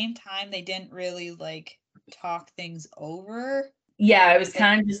at the same time, they didn't really like talk things over. Yeah, it was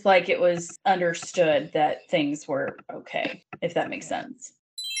kind of just like it was understood that things were okay, if that makes sense.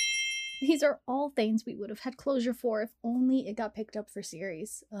 These are all things we would have had closure for if only it got picked up for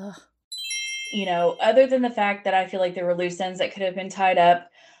series. Ugh. You know, other than the fact that I feel like there were loose ends that could have been tied up,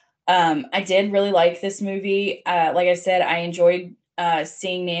 I did really like this movie. Like I said, I enjoyed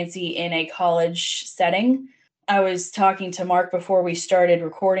seeing Nancy in a college setting. I was talking to Mark before we started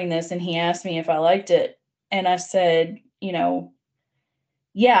recording this, and he asked me if I liked it. And I said,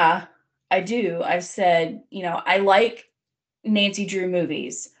 yeah, I do. I said, I like Nancy Drew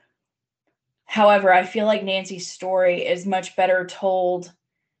movies. However, I feel like Nancy's story is much better told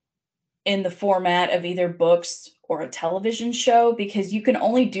in the format of either books or a television show, because you can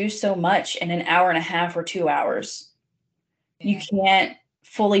only do so much in an hour and a half or 2 hours. You can't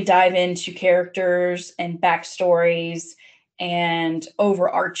fully dive into characters and backstories and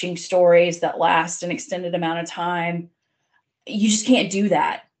overarching stories that last an extended amount of time. You just can't do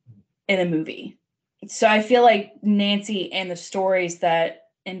that in a movie. So I feel like Nancy and the stories that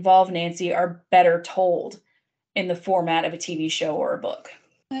involve Nancy are better told in the format of a TV show or a book.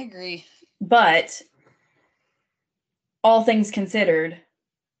 I agree. But all things considered,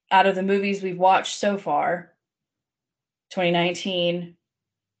 out of the movies we've watched so far, 2019,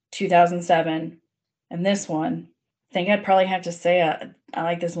 2007, and this one, I think I'd probably have to say I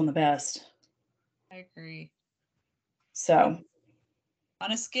like this one the best. I agree. So,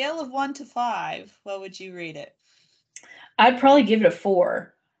 on a scale of 1 to 5, what would you rate it? I'd probably give it a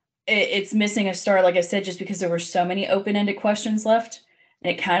 4. It's missing a star, like I said, just because there were so many open-ended questions left,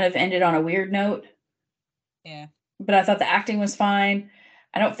 and it kind of ended on a weird note. Yeah. But I thought the acting was fine.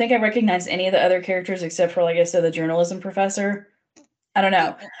 I don't think I recognized any of the other characters except for, like I said, the journalism professor. I don't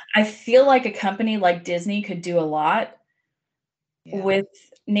know. I feel like a company like Disney could do a lot with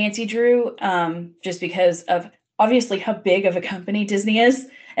Nancy Drew, just because of obviously how big of a company Disney is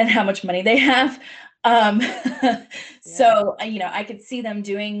and how much money they have. So, I could see them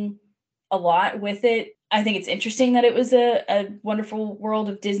doing a lot with it. I think it's interesting that it was a Wonderful World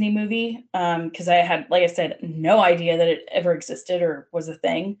of Disney movie, because I had, like I said, no idea that it ever existed or was a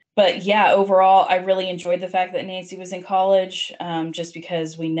thing. But yeah, overall, I really enjoyed the fact that Nancy was in college, just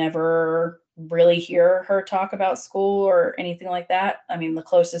because we never really hear her talk about school or anything like that. I mean, the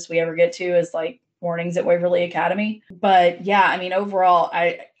closest we ever get to is like Mornings at Waverly Academy. But yeah, I mean, overall,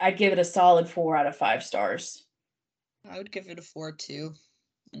 I'd give it a solid 4 out of 5 stars. I would give it a 4 too.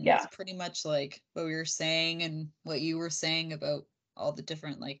 And yeah, it's pretty much like what we were saying and what you were saying about all the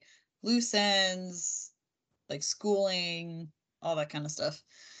different like loose ends, like schooling, all that kind of stuff.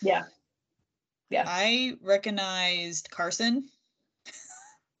 Yeah. I recognized Carson.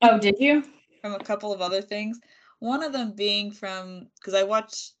 Oh, did you? From a couple of other things. One of them being from, because I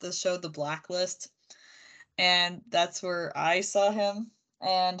watched the show The Blacklist, and that's where I saw him.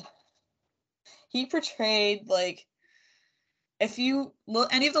 And he portrayed like, if you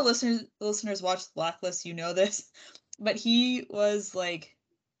look, any of the listeners watch The Blacklist, you know this, but he was like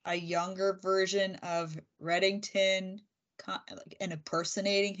a younger version of Reddington, like, and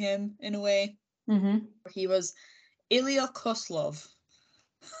impersonating him in a way. Mm-hmm. He was Ilya Koslov.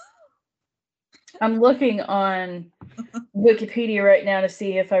 I'm looking on Wikipedia right now to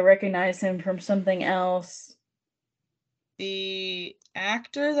see if I recognize him from something else. The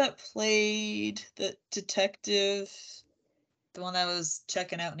actor that played the detective, the one that was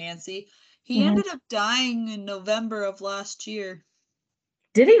checking out Nancy, he ended up dying in November of last year.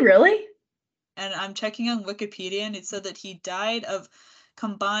 Did he really? And I'm checking on Wikipedia, and it said that he died of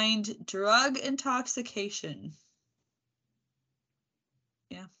combined drug intoxication.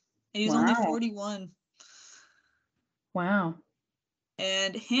 Yeah. And he was only 41. Wow.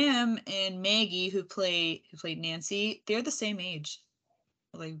 And him and Maggie, who played Nancy, they're the same age.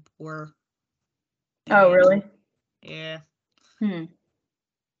 Well, they were. Oh, really? Yeah.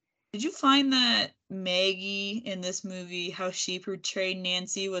 Did you find that Maggie in this movie, how she portrayed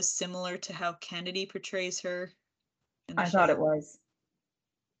Nancy, was similar to how Kennedy portrays her? I thought it was.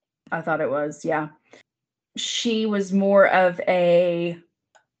 Yeah. She was more of a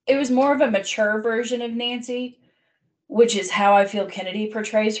mature version of Nancy, which is how I feel Kennedy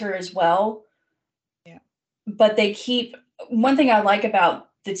portrays her as well. Yeah. But one thing I like about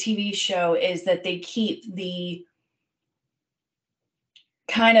the TV show is that they keep the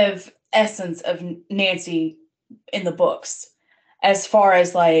kind of essence of Nancy in the books, as far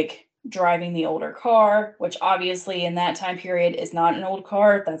as like driving the older car, which obviously in that time period is not an old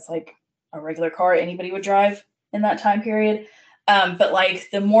car. That's like a regular car anybody would drive in that time period. But like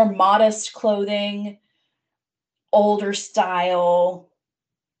the more modest clothing, older style,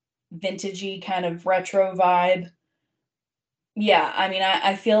 vintagey kind of retro vibe. Yeah, I mean,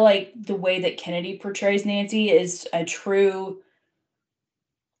 I feel like the way that Kennedy portrays Nancy is a true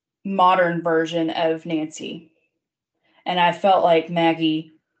modern version of Nancy. And I felt like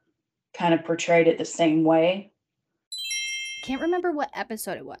Maggie kind of portrayed it the same way. Can't remember what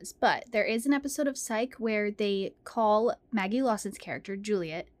episode it was, but there is an episode of Psych where they call Maggie Lawson's character,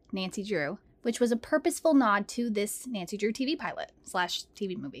 Juliet, Nancy Drew, which was a purposeful nod to this Nancy Drew TV pilot /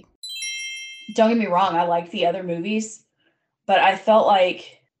 TV movie. Don't get me wrong, I like the other movies, but I felt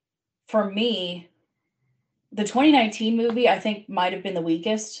like, for me, the 2019 movie, I think, might have been the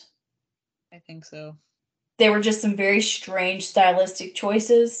weakest. I think so. There were just some very strange stylistic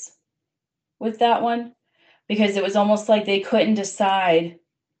choices with that one, because it was almost like they couldn't decide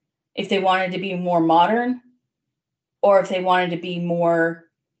if they wanted to be more modern or if they wanted to be more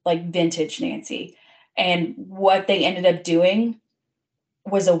like vintage Nancy. And what they ended up doing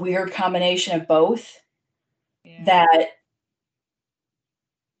was a weird combination of both. Yeah. That,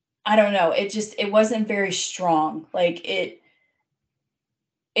 I don't know, it wasn't very strong. Like it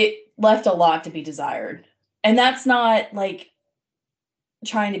left a lot to be desired. And that's not like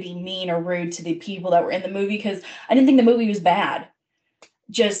trying to be mean or rude to the people that were in the movie, because I didn't think the movie was bad.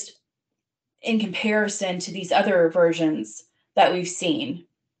 Just in comparison to these other versions that we've seen,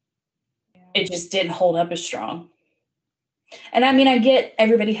 it just didn't hold up as strong. And I mean, I get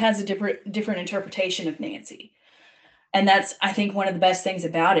everybody has a different interpretation of Nancy. And that's, I think, one of the best things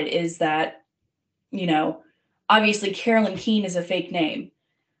about it is that, you know, obviously Carolyn Keene is a fake name.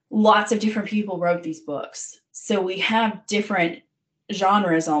 Lots of different people wrote these books. So we have different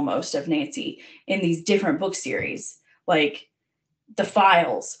genres almost of Nancy in these different book series. Like The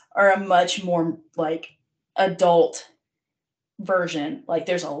Files are a much more like adult version. Like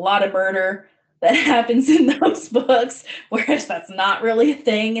there's a lot of murder that happens in those books, whereas that's not really a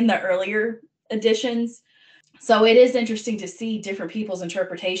thing in the earlier editions. So it is interesting to see different people's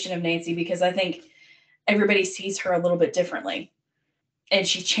interpretation of Nancy, because I think everybody sees her a little bit differently. And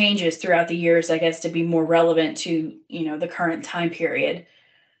she changes throughout the years, I guess, to be more relevant to, you know, the current time period.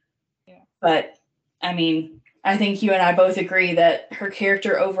 Yeah. But I mean, I think you and I both agree that her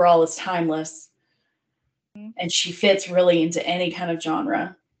character overall is timeless. Mm-hmm. And she fits really into any kind of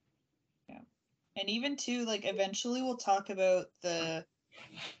genre. Yeah. And even too, like, eventually we'll talk about the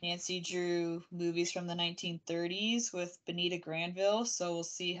Nancy Drew movies from the 1930s with Benita Granville. So we'll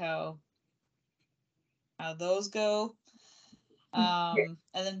see how those go. And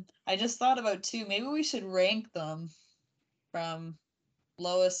then I just thought about too, maybe we should rank them from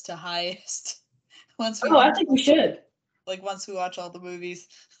lowest to highest once we I think we should. Like once we watch all the movies.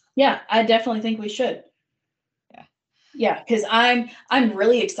 Yeah, I definitely think we should. Yeah, because I'm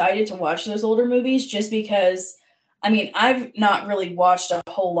really excited to watch those older movies, just because, I mean, I've not really watched a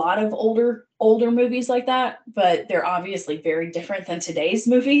whole lot of older movies like that, but they're obviously very different than today's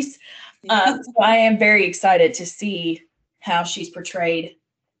movies. So I am very excited to see how she's portrayed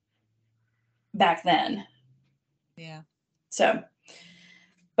back then. Yeah. So,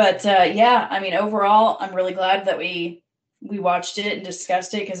 but yeah, I mean, overall, I'm really glad that we watched it and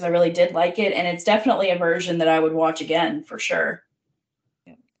discussed it, because I really did like it, and it's definitely a version that I would watch again for sure.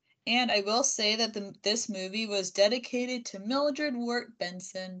 Yeah. And I will say that this movie was dedicated to Mildred Wirt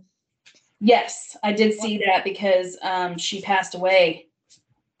Benson. Yes, I did see that, because she passed away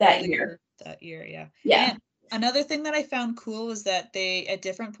that year. That year, yeah. Yeah. And another thing that I found cool was that they, at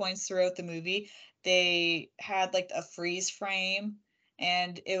different points throughout the movie, they had like a freeze frame,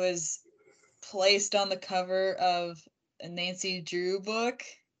 and it was placed on the cover of a Nancy Drew book.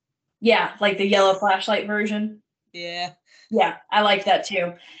 Yeah, like the yellow flashlight version. Yeah. Yeah, I like that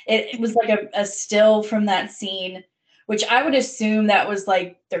too. It was like a still from that scene, which I would assume that was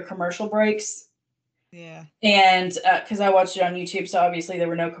like their commercial breaks. Yeah. And because I watched it on YouTube, so obviously there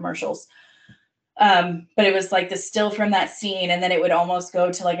were no commercials. But it was like the still from that scene, and then it would almost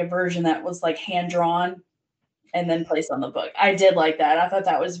go to like a version that was like hand drawn and then placed on the book. I did like that. I thought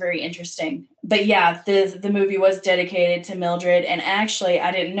that was very interesting. But yeah, the movie was dedicated to Mildred. And actually,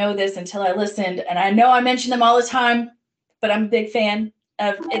 I didn't know this until I listened. And I know I mention them all the time, but I'm a big fan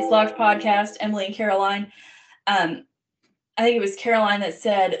of It's Locked podcast, Emily and Caroline. I think it was Caroline that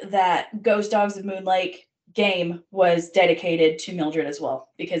said that Ghost Dogs of Moon Lake game was dedicated to Mildred as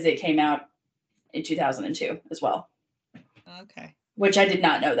well, because it came out in 2002 as well. Okay. Which I did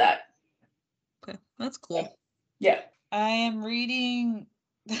not know that. Okay, that's cool. Yeah. I am reading,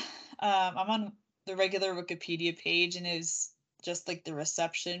 I'm on the regular Wikipedia page, and it was just like the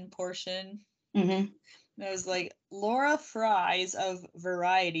reception portion. Mm-hmm. It was like, Laura Fries of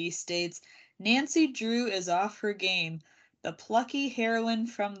Variety states, Nancy Drew is off her game. The plucky heroine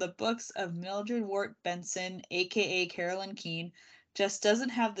from the books of Mildred Wirt Benson, aka Carolyn Keene, just doesn't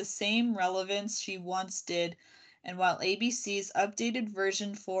have the same relevance she once did. And while ABC's updated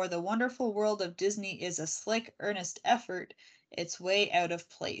version for The Wonderful World of Disney is a slick, earnest effort, it's way out of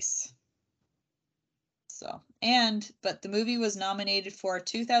place. But the movie was nominated for a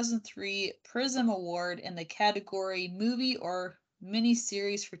 2003 Prism Award in the category Movie or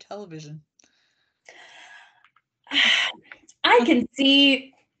Miniseries for Television. I can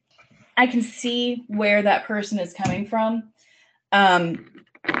see where that person is coming from. I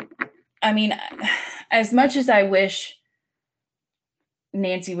mean, as much as I wish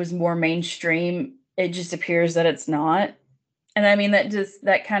Nancy was more mainstream, it just appears that it's not. And I mean,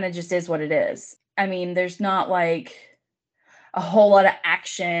 that kind of just is what it is. I mean, there's not like a whole lot of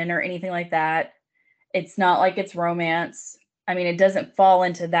action or anything like that. It's not like it's romance. I mean, it doesn't fall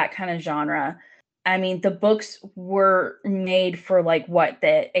into that kind of genre. I mean, the books were made for like what,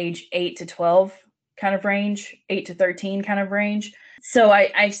 the age 8 to 12 kind of range, 8 to 13 kind of range. So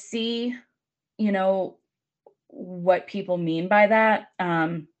I see, you know, what people mean by that.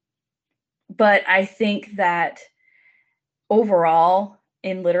 But I think that overall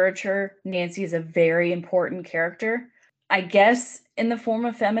in literature, Nancy is a very important character, I guess, in the form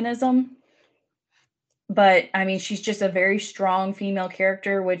of feminism. But I mean, she's just a very strong female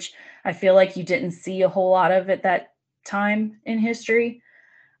character, which I feel like you didn't see a whole lot of at that time in history.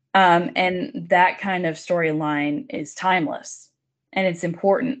 And that kind of storyline is timeless and it's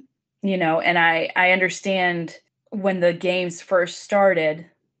important, you know, and I understand when the games first started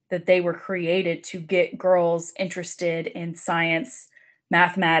that they were created to get girls interested in science,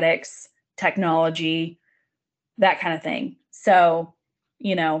 mathematics, technology, that kind of thing. So,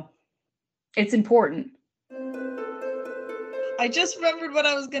 you know, it's important. I just remembered what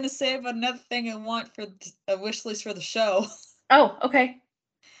I was going to say about another thing I want for a wish list for the show. Oh, okay.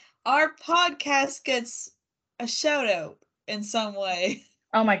 Our podcast gets a shout out in some way.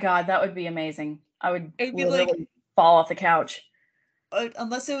 Oh my God, that would be amazing. I would literally like, fall off the couch.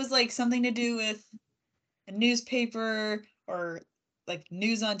 Unless it was like something to do with a newspaper or like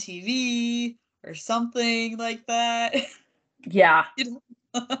news on TV or something like that. Yeah.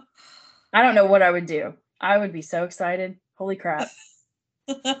 I don't know what I would do. I would be so excited. Holy crap.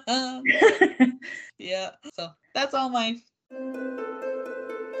 Yeah, so that's all mine.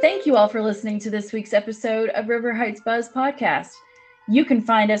 Thank you all for listening to this week's episode of River Heights Buzz podcast. You can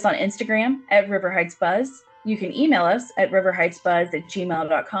find us on Instagram at River Heights Buzz. You can email us at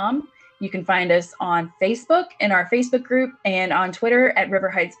riverheightsbuzz@gmail.com. You can find us on Facebook in our Facebook group and on Twitter at River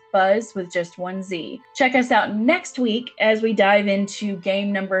Heights Buzz with just one Z. Check us out next week as we dive into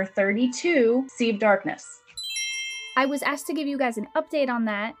game number 32, Sea of Darkness. I was asked to give you guys an update on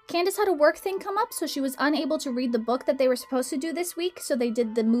that. Candace had a work thing come up, so she was unable to read the book that they were supposed to do this week, so they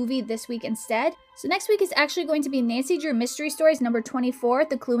did the movie this week instead. So next week is actually going to be Nancy Drew Mystery Stories number 24,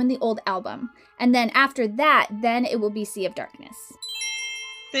 The Clue in the Old Album. And then after that, then it will be Sea of Darkness.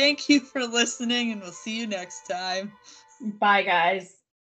 Thank you for listening, and we'll see you next time. Bye, guys.